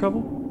 who's in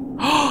trouble?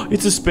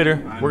 It's a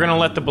spitter. We're gonna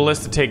let the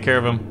ballista take care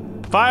of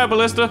him. Fire,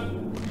 ballista!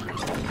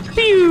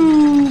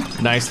 Pew!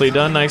 Nicely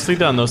done, nicely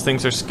done. Those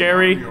things are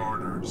scary,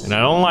 and I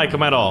don't like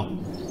them at all.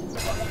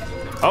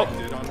 Oh,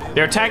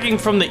 they're attacking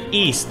from the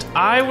east.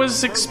 I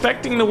was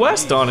expecting the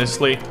west,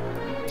 honestly.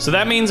 So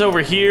that means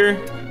over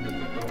here.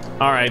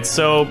 Alright,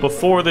 so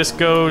before this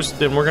goes,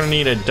 then we're gonna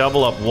need a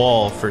double up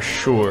wall for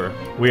sure.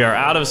 We are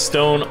out of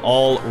stone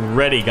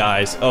already,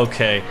 guys.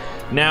 Okay.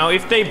 Now,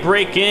 if they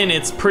break in,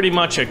 it's pretty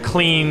much a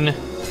clean...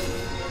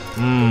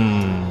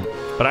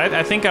 But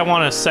I think I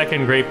want a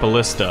second great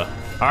ballista.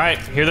 Alright,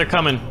 here they're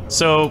coming.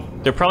 So,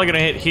 they're probably gonna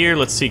hit here.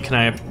 Let's see, can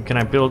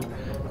I build...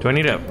 Do I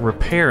need to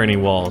repair any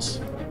walls?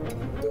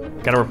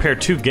 Gotta repair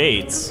 2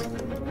 gates.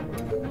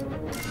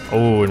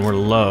 Oh, and we're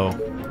low.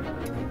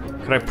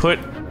 Could I put...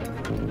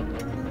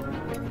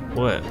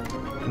 What?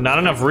 Not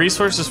enough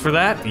resources for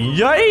that?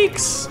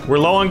 Yikes! We're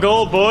low on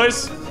gold,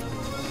 boys.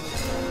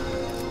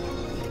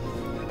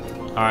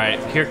 Alright,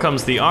 here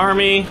comes the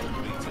army.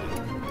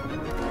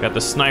 Got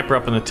the sniper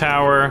up in the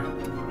tower.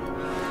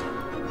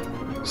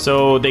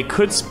 So they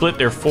could split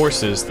their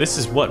forces. This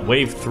is what,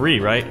 wave 3,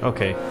 right?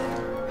 Okay.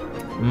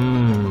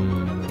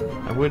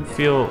 I would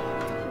feel...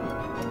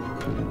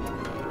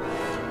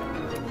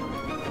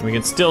 We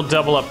can still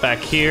double up back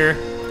here.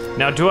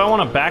 Now, do I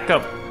want to back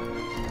up...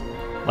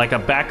 Like a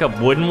backup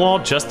wooden wall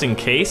just in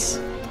case?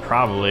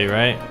 Probably,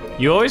 right?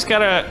 You always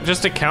gotta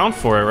just account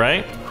for it,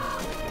 right?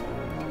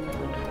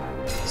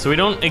 So we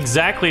don't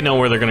exactly know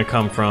where they're gonna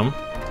come from.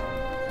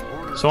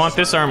 So I want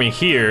this army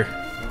here.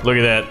 Look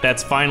at that,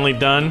 that's finally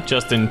done,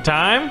 just in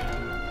time.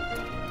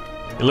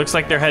 It looks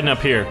like they're heading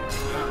up here.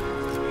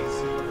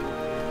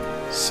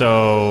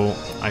 So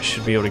I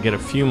should be able to get a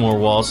few more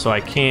walls so I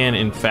can,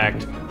 in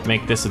fact,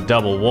 make this a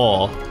double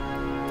wall.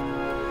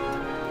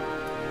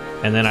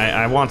 And then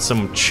I want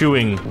some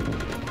chewing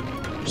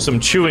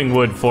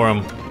wood for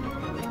them.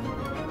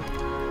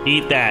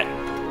 Eat that.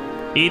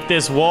 Eat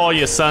this wall,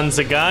 you sons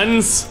of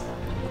guns.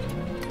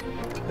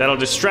 That'll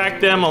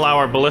distract them, allow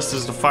our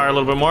ballistas to fire a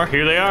little bit more.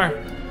 Here they are.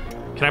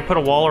 Can I put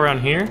a wall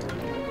around here?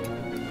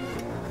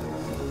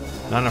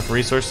 Not enough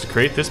resources to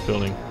create this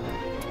building.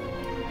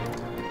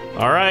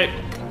 All right.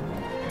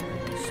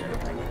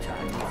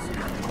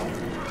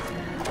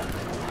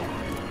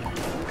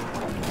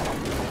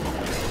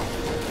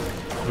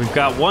 We've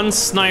got one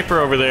sniper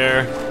over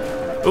there.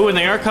 Ooh, and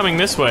they are coming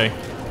this way.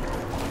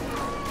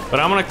 But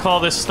I'm gonna call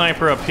this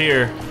sniper up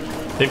here.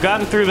 They've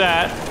gotten through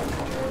that.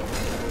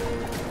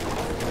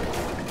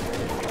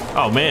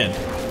 Oh man,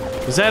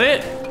 is that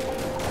it?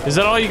 Is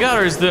that all you got,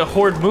 or is the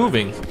horde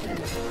moving?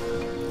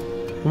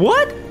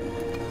 What?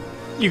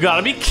 You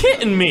gotta be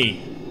kidding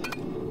me.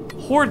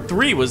 Horde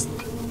 3 was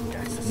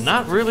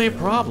not really a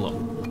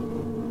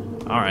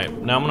problem. All right,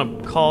 now I'm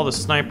gonna call the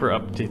sniper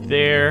up to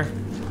there.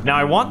 Now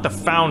I want the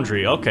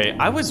foundry. Okay,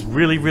 I was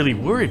really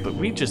worried, but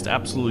we just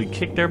absolutely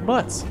kicked their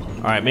butts.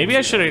 All right, maybe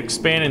I should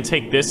expand and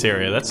take this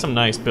area. That's some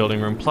nice building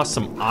room, plus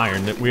some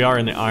iron. That we are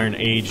in the Iron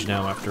Age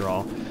now, after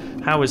all.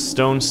 How is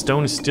stone?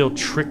 Stone is still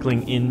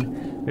trickling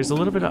in. There's a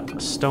little bit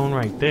of stone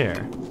right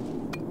there.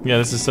 Yeah,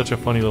 this is such a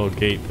funny little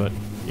gate, but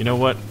you know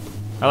what?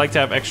 I like to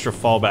have extra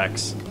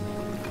fallbacks.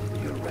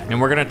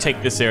 And we're gonna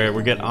take this area.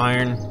 We get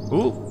iron.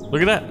 Ooh,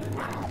 look at that.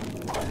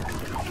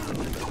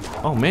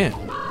 Oh man.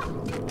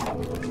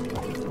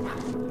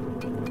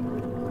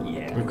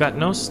 We've got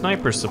no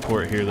sniper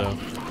support here, though.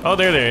 Oh,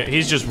 there.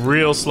 He's just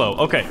real slow.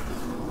 Okay,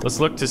 let's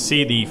look to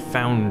see the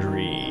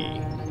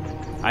foundry.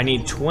 I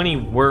need 20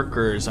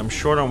 workers. I'm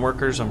short on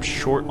workers. I'm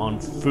short on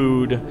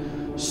food,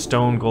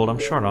 stone, gold. I'm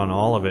short on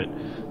all of it.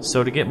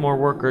 So to get more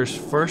workers,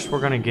 first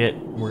we're gonna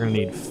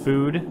need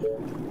food.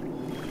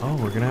 Oh,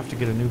 we're gonna have to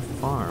get a new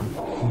farm.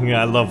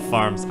 Yeah, I love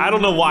farms. I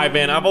don't know why,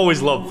 man. I've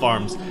always loved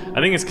farms.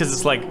 I think it's because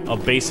it's like a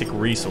basic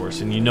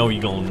resource, and you know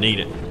you're gonna need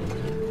it.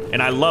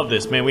 And I love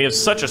this, man. We have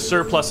such a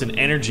surplus in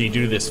energy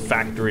due to this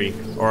factory,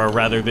 or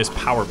rather this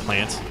power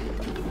plant.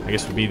 I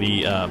guess would be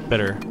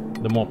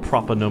the more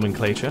proper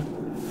nomenclature.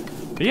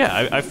 But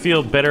yeah, I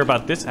feel better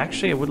about this.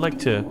 Actually, I would like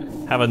to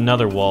have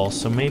another wall,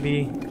 so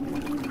maybe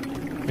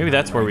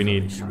that's where we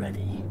need.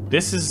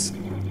 This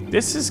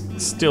is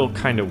still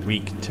kind of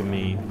weak to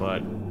me,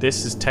 but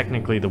this is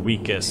technically the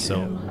weakest,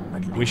 so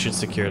we should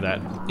secure that.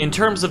 In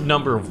terms of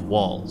number of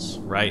walls,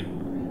 right?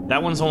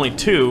 That one's only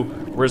 2,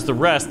 whereas the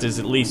rest is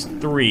at least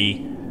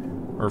 3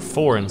 or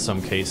 4 in some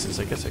cases.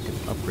 I guess I can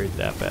upgrade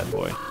that bad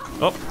boy.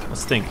 Oh,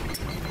 let's think.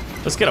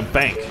 Let's get a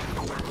bank.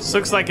 This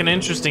looks like an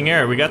interesting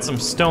area. We got some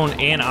stone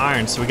and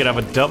iron, so we could have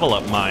a double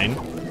up mine.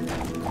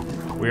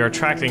 We are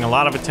attracting a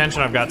lot of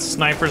attention. I've got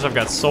snipers, I've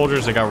got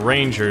soldiers, I got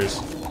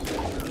rangers.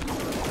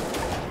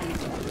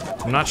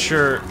 I'm not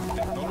sure.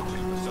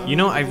 You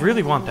know, I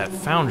really want that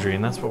foundry,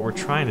 and that's what we're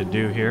trying to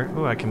do here.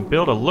 Ooh, I can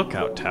build a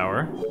lookout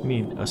tower.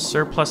 We need a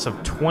surplus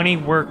of 20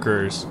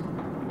 workers.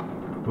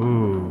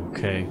 Ooh,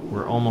 okay,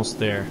 we're almost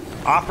there.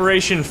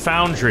 Operation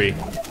Foundry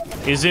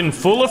is in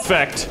full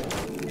effect.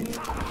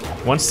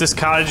 Once this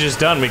cottage is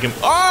done, we can.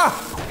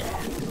 Ah!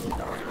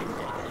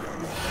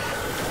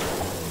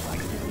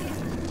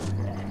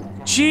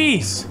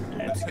 Jeez!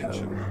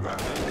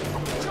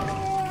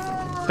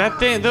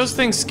 Those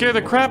things scare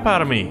the crap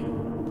out of me.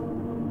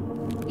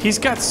 He's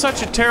got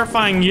such a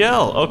terrifying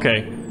yell.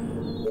 Okay.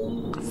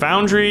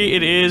 Foundry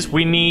it is.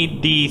 We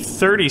need the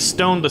 30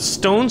 stone. The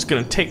stone's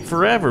gonna take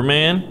forever,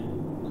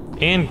 man.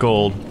 And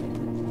gold.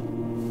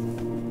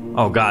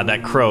 Oh god,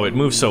 that crow, it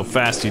moves so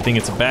fast you think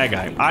it's a bad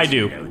guy. I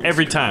do,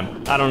 every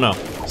time. I don't know.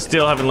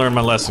 Still haven't learned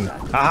my lesson.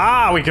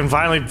 Aha! We can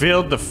finally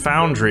build the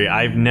foundry.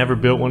 I've never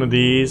built one of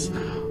these.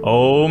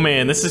 Oh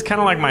man, this is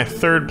kind of like my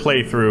third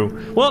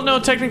playthrough. Well, no,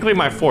 technically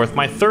my fourth.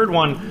 My third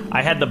one,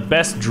 I had the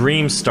best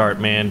dream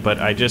start, man, but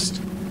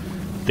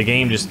the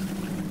game just,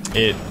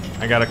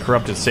 I got a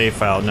corrupted save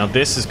file. Now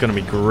this is gonna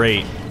be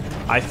great.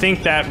 I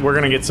think that we're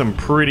gonna get some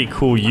pretty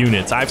cool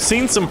units. I've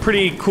seen some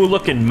pretty cool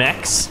looking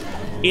mechs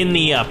in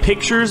the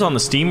pictures on the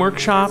Steam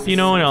Workshop, you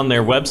know, and on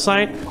their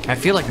website. I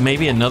feel like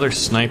maybe another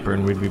sniper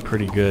and we'd be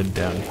pretty good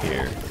down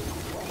here.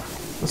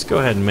 Let's go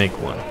ahead and make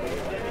one.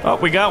 Oh,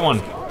 we got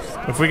one.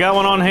 If we got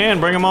one on hand,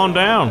 bring him on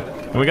down.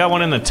 And we got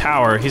one in the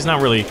tower. He's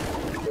not really...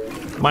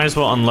 Might as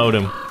well unload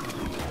him.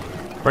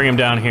 Bring him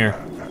down here.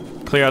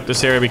 Clear out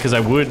this area because I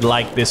would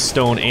like this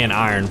stone and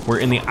iron. We're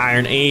in the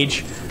Iron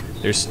Age.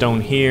 There's stone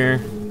here.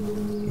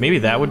 Maybe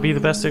that would be the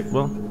best...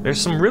 Well,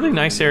 there's some really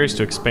nice areas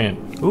to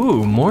expand.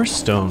 Ooh, more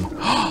stone.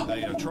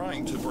 They are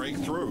trying to break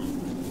through.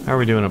 How are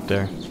we doing up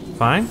there?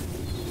 Fine?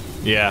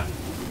 Yeah.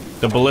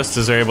 The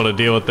ballistas are able to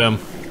deal with them.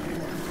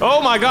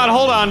 Oh my god,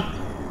 hold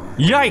on!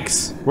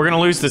 Yikes! We're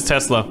gonna lose this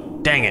Tesla.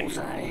 Dang it.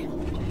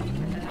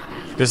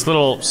 This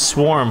little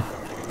swarm.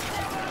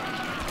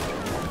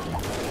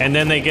 And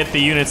then they get the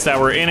units that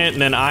were in it,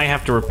 and then I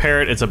have to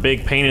repair it. It's a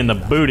big pain in the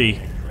booty.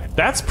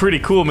 That's pretty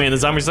cool, man. The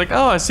zombie's like,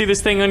 oh, I see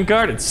this thing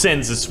unguarded.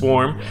 Sends a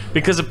swarm.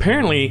 Because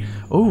apparently...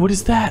 Oh, what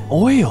is that?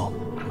 Oil!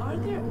 Are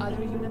there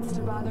other units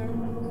to bother?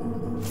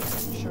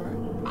 Sure.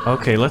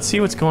 Okay, let's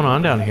see what's going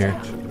on down here.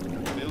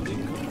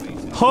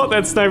 Oh,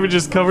 that sniper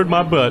just covered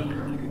my butt.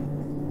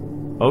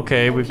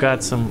 Okay, we've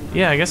got some...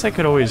 Yeah, I guess I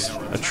could always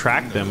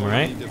attract them,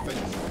 right?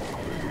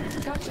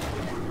 Gotcha.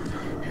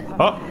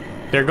 Oh,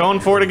 they're going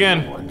for it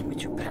again.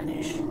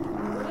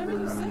 Whatever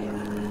you say.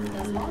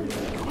 As long as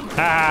you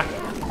Haha.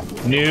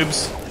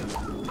 Noobs.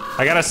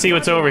 I gotta see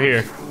what's over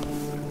here.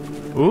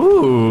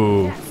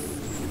 Ooh.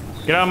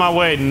 Get out of my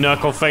way,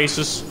 knuckle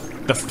faces.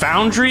 The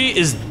foundry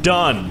is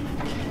done.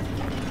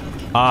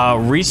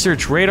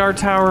 Research radar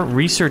tower,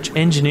 research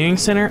engineering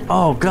center.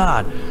 Oh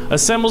god.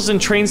 Assembles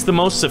and trains the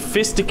most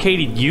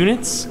sophisticated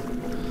units.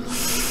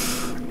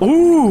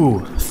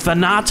 Ooh.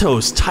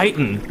 Thanatos,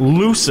 Titan,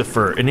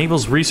 Lucifer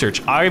enables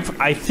research.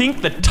 I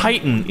think the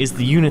Titan is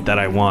the unit that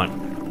I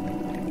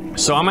want.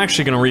 So I'm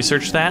actually gonna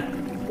research that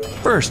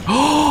first.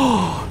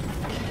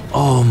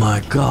 Oh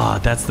my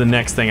god, that's the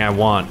next thing I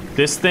want.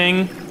 This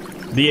thing,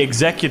 the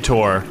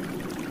Executor.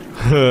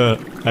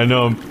 I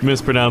know I'm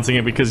mispronouncing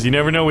it because you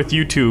never know with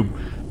YouTube.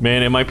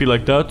 Man, it might be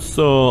like, that's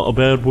a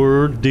bad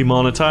word,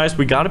 demonetized.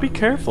 We gotta be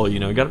careful, you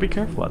know, you gotta be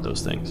careful about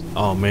those things.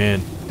 Oh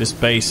man, this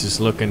base is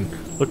looking,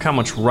 look how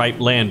much ripe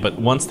land, but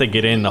once they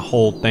get in, the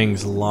whole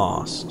thing's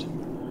lost.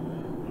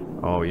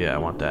 Oh yeah, I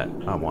want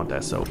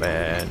that so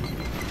bad.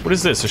 What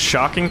is this, a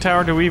shocking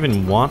tower? Do we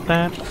even want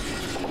that?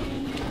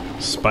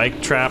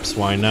 Spike traps,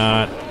 why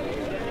not?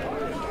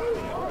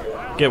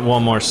 Get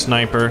one more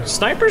sniper.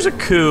 Snipers are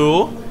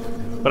cool,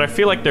 but I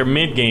feel like they're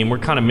mid-game. We're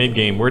kind of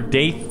mid-game. We're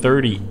day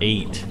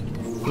 38.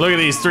 Look at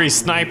these 3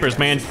 snipers,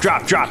 man.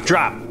 Drop, drop,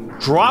 drop.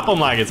 Drop them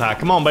like it's hot.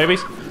 Come on,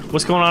 babies.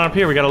 What's going on up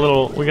here? We got a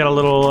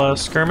little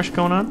skirmish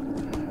going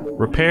on.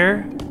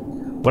 Repair.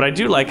 What I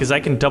do like is I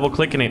can double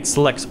click and it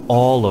selects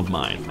all of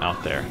mine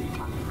out there.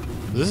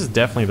 This is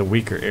definitely the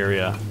weaker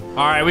area.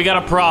 All right, we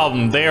got a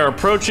problem. They are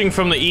approaching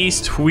from the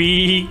east.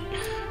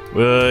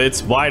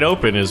 It's wide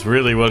open is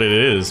really what it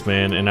is,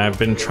 man. And I've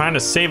been trying to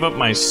save up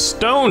my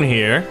stone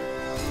here.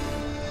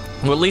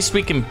 Well, at least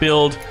we can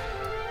build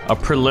a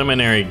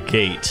preliminary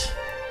gate.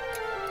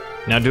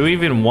 Now, do we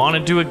even want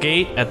to do a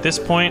gate at this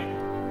point?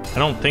 I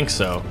don't think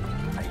so.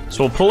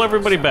 So we'll pull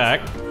everybody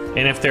back.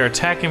 And if they're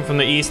attacking from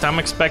the east, I'm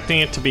expecting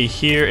it to be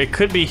here. It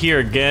could be here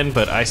again,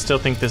 but I still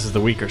think this is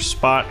the weaker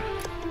spot.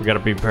 We gotta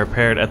be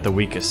prepared at the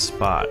weakest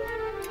spot.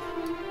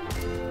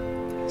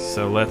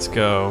 So let's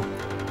go.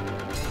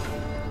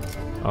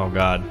 Oh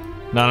god.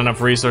 Not enough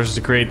resources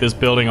to create this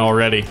building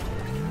already.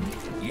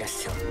 Yes,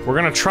 sir. We're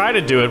gonna try to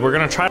do it. We're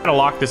gonna try to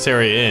lock this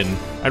area in.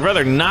 I'd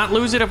rather not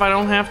lose it if I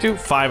don't have to.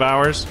 5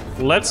 hours.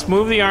 Let's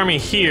move the army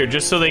here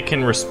just so they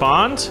can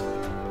respond.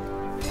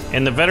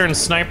 And the veteran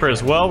sniper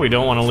as well. We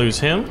don't want to lose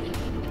him.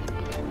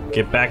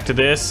 Get back to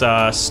this.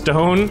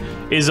 Stone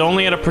is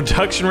only at a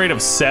production rate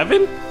of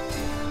 7?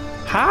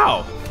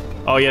 How?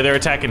 Oh yeah, they're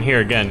attacking here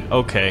again.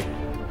 Okay.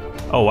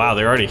 Oh wow,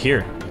 they're already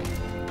here.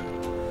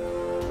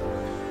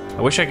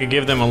 I wish I could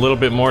give them a little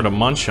bit more to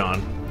munch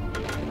on.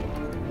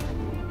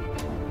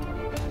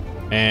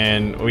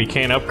 And we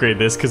can't upgrade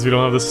this because we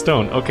don't have the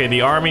stone. Okay,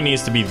 the army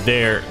needs to be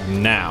there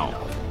now.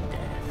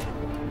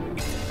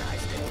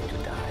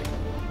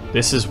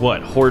 This is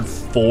what, Horde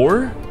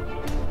 4?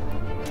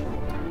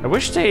 I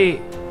wish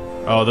they...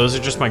 Oh, those are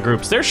just my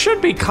groups. There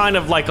should be kind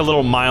of like a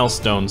little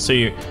milestone, so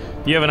you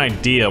have an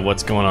idea of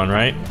what's going on,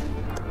 right?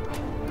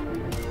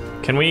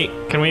 Can we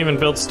even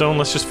build stone?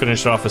 Let's just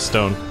finish it off with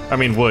stone. I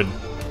mean wood.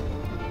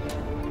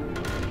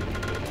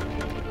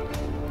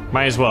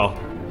 Might as well.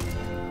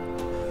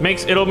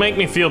 It'll make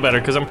me feel better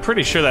because I'm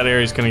pretty sure that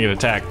area's gonna get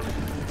attacked.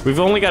 We've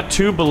only got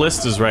 2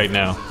 ballistas right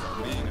now.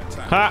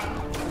 Ha!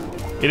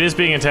 It is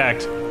being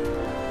attacked.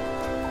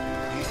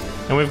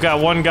 And we've got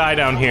 1 guy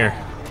down here.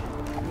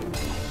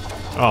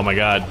 Oh my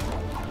god.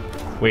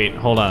 Wait,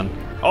 hold on.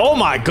 Oh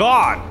my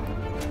god!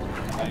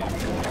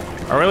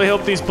 I really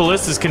hope these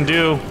ballistas can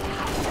do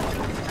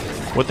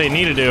what they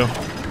need to do.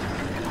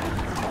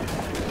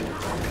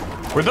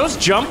 Were those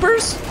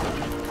jumpers?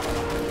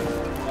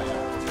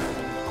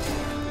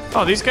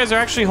 Oh, these guys are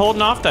actually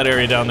holding off that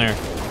area down there.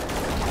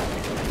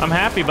 I'm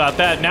happy about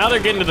that. Now they're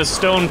getting to the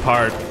stone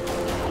part.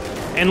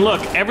 And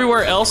look,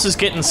 everywhere else is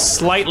getting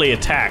slightly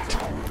attacked.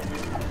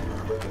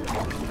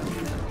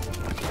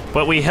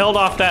 But we held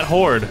off that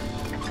horde.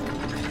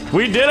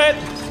 We did it!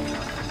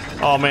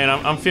 Oh man,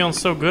 I'm feeling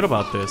so good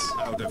about this.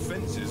 Our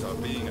defenses are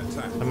being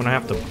attacked. I'm gonna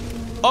have to...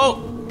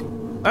 Oh!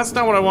 That's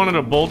not what I wanted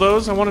to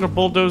bulldoze. I wanted to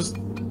bulldoze...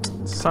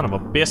 Son of a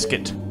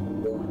biscuit.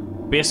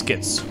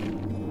 Biscuits.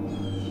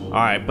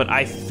 Alright, but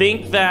I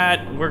think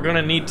that we're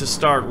gonna need to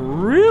start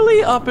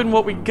really upping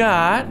what we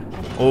got.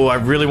 Oh, I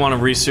really want to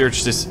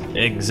research this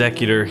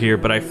executor here,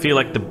 but I feel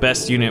like the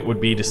best unit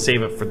would be to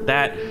save it for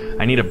that.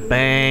 I need a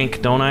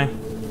bank, don't I?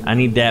 I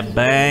need that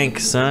bank,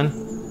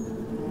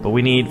 son. But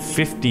we need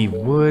 50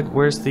 wood.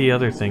 Where's the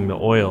other thing? The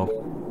oil.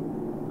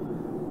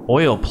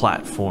 Oil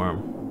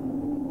platform.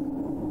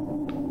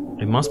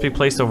 It must be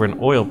placed over an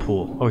oil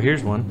pool. Oh,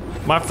 here's one.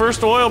 My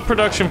first oil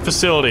production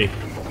facility.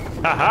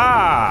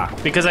 Haha!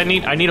 Because I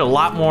need a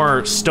lot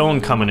more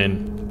stone coming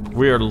in.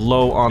 We are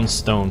low on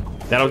stone.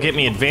 That'll get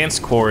me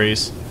advanced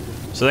quarries.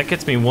 So that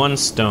gets me 1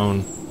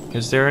 stone.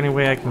 Is there any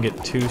way I can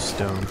get 2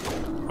 stone?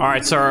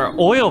 Alright, so our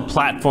oil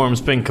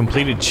platform's been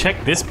completed.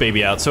 Check this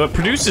baby out. So it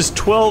produces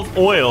 12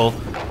 oil,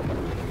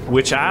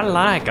 which I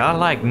like.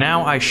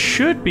 Now I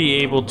should be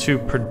able to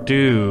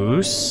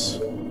produce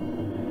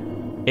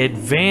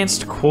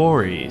advanced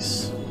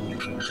quarries.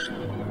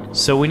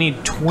 So we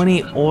need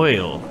 20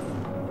 oil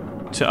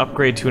to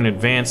upgrade to an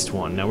advanced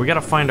one. Now we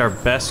gotta find our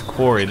best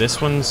quarry. That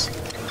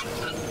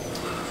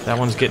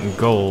one's getting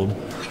gold.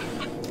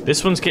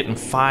 This one's getting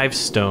 5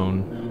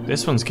 stone.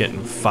 This one's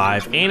getting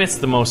 5, and it's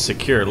the most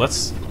secure.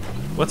 Let's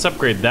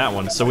upgrade that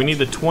one. So we need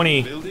the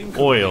 20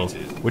 oil,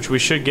 which we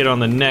should get on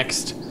the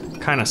next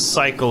kind of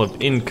cycle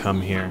of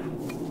income here.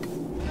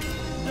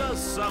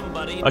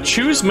 A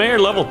choose mayor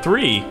level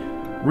 3.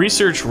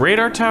 Research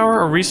radar tower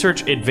or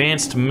research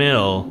advanced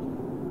mill.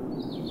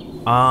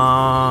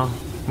 I'm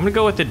gonna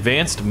go with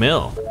advanced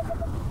mill.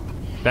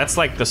 That's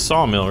like the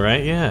sawmill,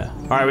 right? Yeah.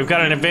 All right, we've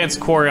got an advanced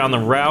quarry on the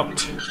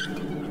route.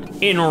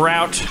 En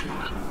route.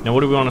 Now,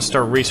 what do we want to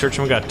start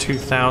researching? We got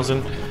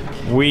 2,000.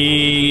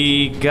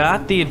 We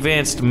got the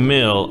advanced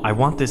mill. I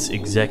want this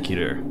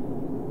executor.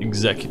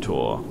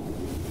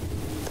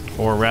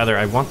 Or rather,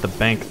 I want the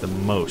bank the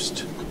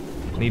most.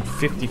 I need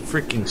 50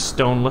 freaking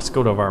stone. Let's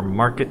go to our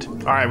market. All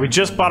right, we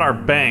just bought our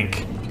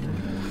bank.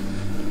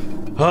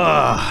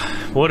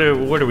 What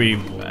are we?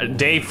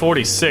 Day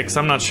 46.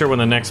 I'm not sure when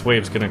the next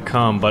wave's gonna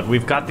come, but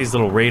we've got these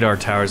little radar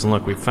towers, and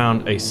look, we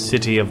found a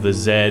city of the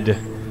Zed,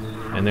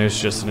 and there's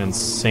just an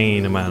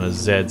insane amount of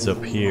Zeds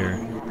up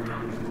here.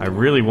 I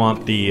really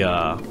want the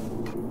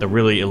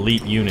really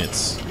elite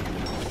units.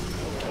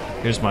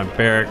 Here's my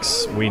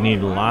barracks. We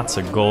need lots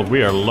of gold.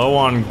 We are low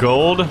on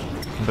gold,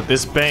 but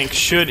this bank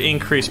should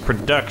increase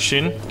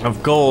production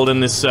of gold in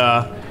this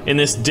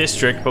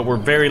district, but we're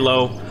very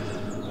low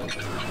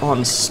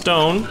on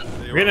stone.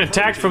 We're getting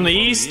attacked from the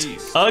east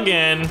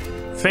again.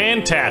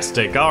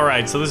 Fantastic. All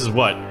right, so this is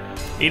what?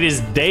 It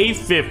is day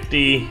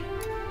 50.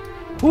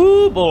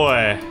 Woo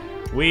boy.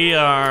 We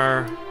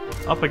are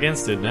up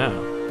against it now.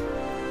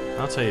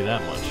 I'll tell you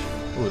that much.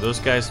 Ooh, those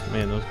guys,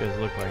 man, those guys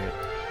look like it.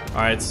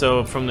 All right,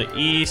 so from the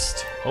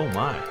east, oh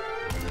my.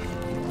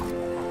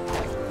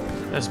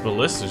 That's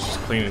ballista's just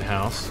cleaning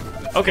house.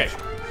 Okay,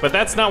 but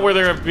that's not where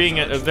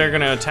they're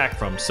gonna attack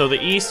from. So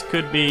the east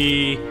could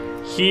be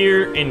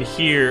here and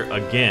here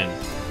again.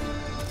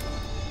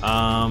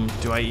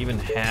 Do I even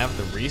have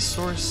the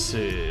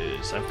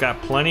resources? I've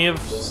got plenty of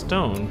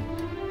stone.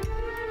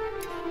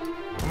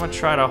 I'm gonna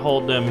try to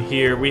hold them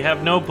here. We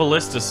have no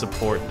ballista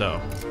support though.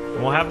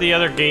 And we'll have the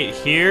other gate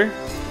here.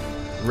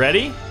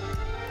 Ready?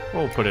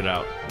 We'll put it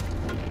out.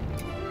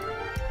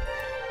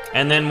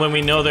 And then when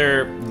we know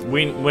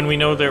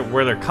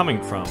where they're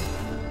coming from.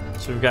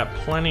 So we've got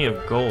plenty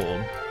of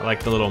gold. I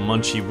like the little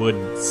munchy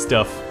wood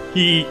stuff.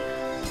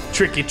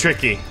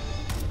 Tricky.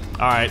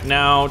 All right,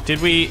 now,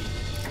 did we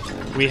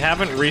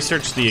haven't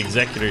researched the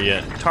executor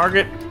yet.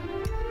 Target,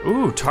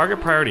 ooh,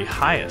 target priority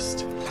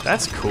highest.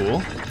 That's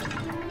cool.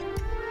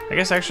 I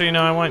guess actually, you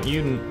know, I want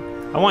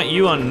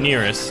you on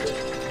nearest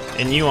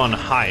and you on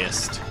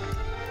highest.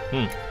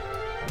 All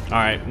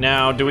right,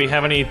 now, do we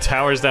have any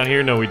towers down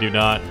here? No, we do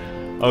not.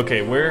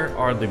 Okay, where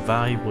are the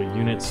valuable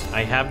units?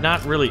 I have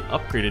not really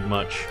upgraded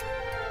much.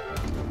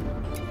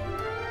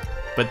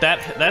 But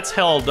that's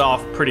held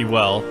off pretty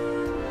well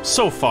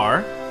so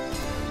far.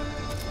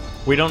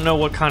 We don't know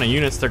what kind of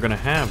units they're gonna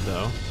have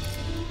though.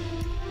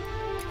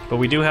 But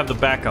we do have the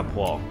backup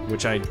wall,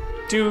 which I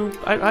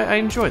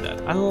enjoy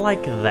that. I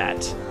like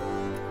that.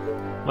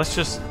 Let's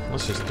just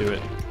do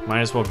it.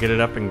 Might as well get it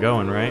up and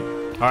going, right?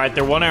 All right,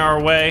 they're 1 hour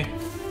away.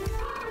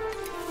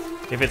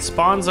 If it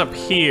spawns up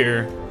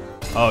here,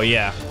 oh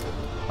yeah.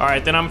 All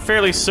right, then I'm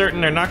fairly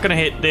certain they're not gonna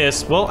hit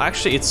this. Well,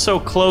 actually, it's so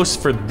close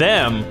for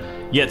them,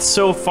 yet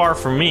so far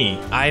for me.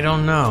 I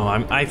don't know.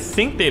 I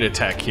think they'd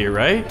attack here,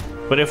 right?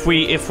 But if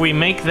we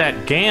make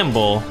that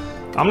gamble,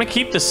 I'm gonna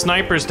keep the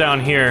snipers down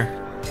here,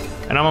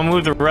 and I'm gonna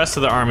move the rest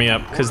of the army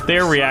up because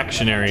they're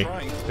reactionary.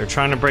 They're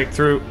trying to break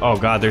through. Oh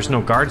God, there's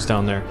no guards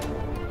down there.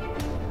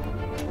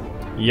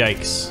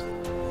 Yikes.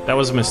 That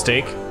was a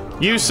mistake.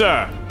 You,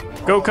 sir,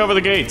 go cover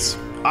the gates.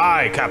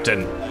 Aye,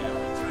 Captain.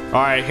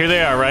 All right, here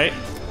they are, right?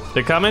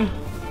 They're coming?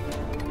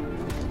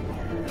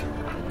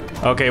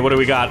 Okay, what do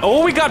we got?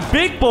 Oh, we got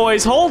big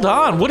boys. Hold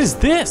on. What is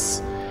this?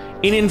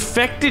 An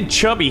infected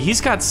chubby.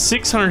 He's got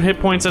 600 hit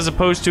points as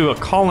opposed to a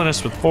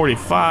colonist with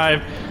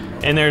 45.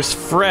 And there's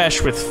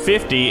fresh with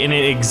 50 and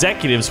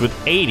executives with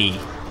 80.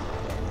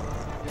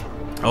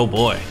 Oh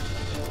boy.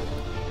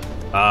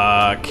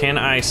 Can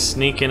I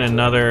sneak in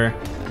another?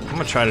 I'm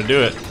gonna try to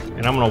do it.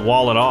 And I'm gonna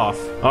wall it off.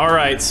 All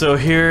right, so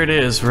here it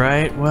is,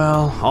 right?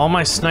 Well, all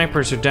my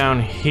snipers are down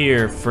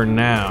here for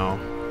now.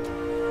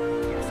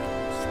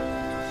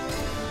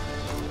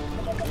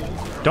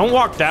 Don't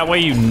walk that way,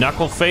 you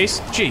knuckle face.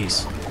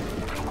 Jeez.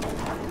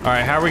 All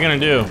right, how are we gonna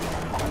do?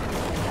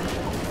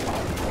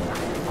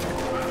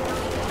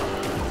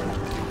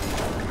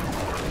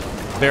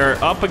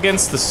 They're up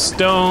against the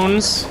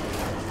stones.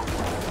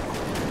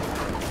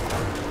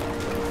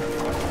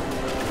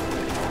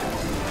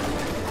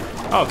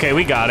 Okay,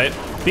 we got it.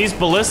 These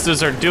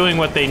ballistas are doing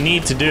what they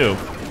need to do.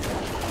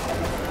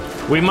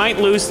 We might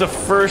lose the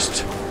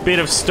first bit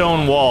of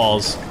stone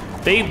walls.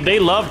 They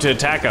love to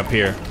attack up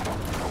here.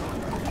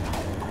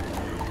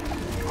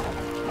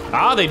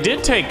 Ah, they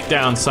did take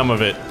down some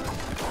of it.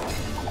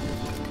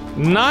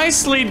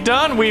 Nicely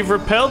done. We've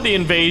repelled the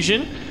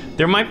invasion.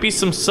 There might be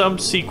some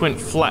subsequent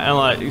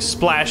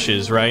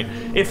splashes, right?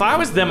 If I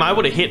was them, I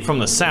would have hit from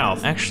the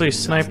south. Actually,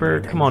 sniper,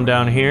 come on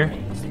down here.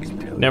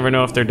 Never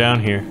know if they're down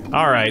here.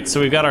 All right, so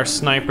we've got our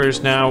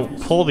snipers now.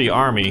 Pull the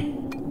army.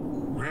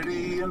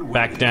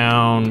 Back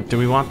down. Do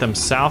we want them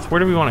south? Where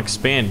do we want to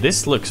expand?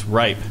 This looks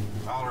ripe.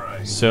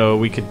 So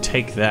we could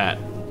take that.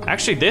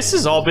 Actually, this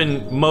has all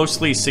been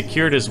mostly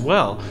secured as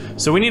well.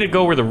 So we need to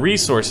go where the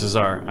resources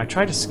are. I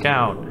tried to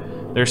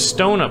scout. There's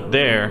stone up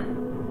there.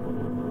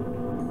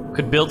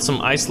 Could build some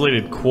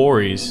isolated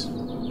quarries.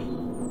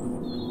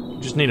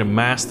 Just need to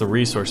mass the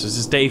resources.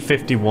 It's day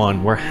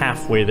 51. We're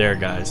halfway there,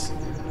 guys.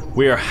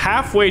 We are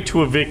halfway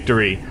to a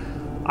victory.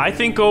 I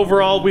think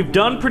overall we've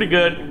done pretty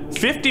good.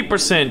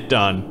 50%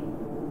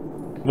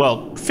 done.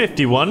 Well,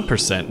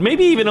 51%.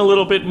 Maybe even a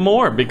little bit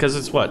more because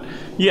it's what?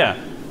 Yeah.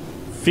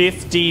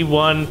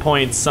 51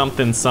 point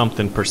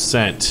something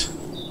percent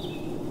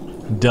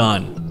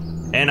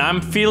done. And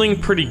I'm feeling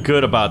pretty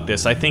good about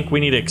this. I think we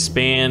need to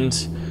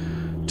expand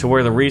to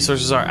where the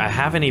resources are. I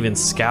haven't even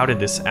scouted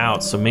this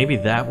out, so maybe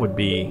that would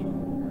be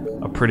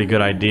a pretty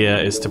good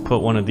idea, is to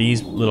put one of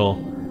these little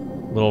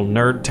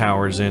nerd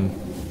towers in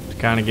to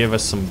kind of give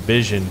us some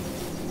vision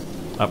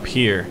up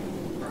here.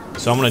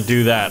 So I'm gonna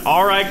do that.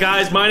 All right,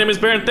 guys, my name is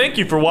Baron. Thank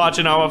you for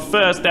watching our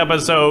first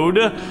episode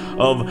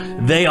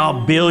of They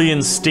Are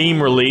Billions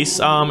Steam release.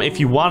 If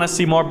you want to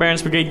see more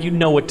Baron's Brigade, you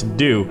know what to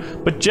do.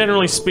 But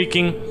generally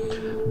speaking,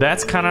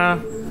 that's kind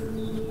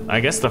of, I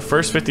guess, the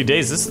first 50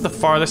 days. This is the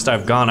farthest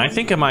I've gone. I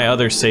think in my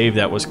other save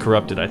that was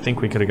corrupted, I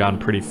think we could have gone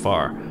pretty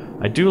far.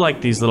 I do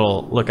like these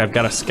little, look, I've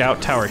got a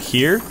scout tower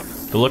here,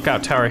 the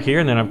lookout tower here,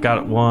 and then I've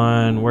got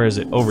one, where is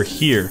it? Over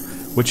here,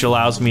 which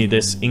allows me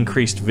this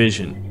increased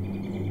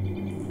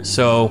vision.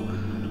 So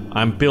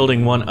I'm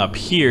building one up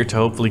here to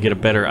hopefully get a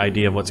better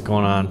idea of what's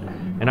going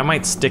on. And I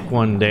might stick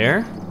one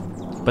there,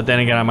 but then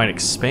again, I might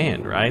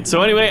expand, right?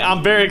 So anyway,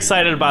 I'm very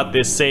excited about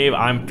this save.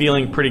 I'm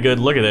feeling pretty good.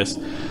 Look at this.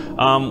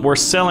 We're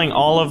selling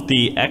all of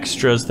the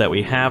extras that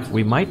we have.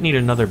 We might need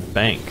another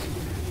bank,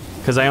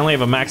 because I only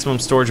have a maximum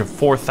storage of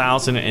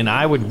 4,000, and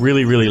I would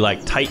really, really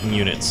like Titan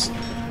units,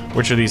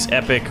 which are these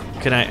epic.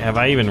 Have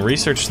I even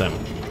researched them?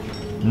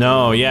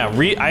 No, yeah,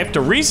 I have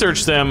to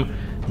research them,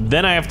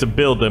 then I have to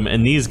build them,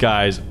 and these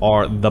guys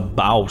are the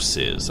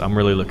bosses. I'm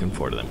really looking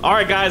forward to them. All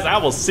right, guys, I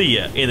will see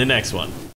you in the next one.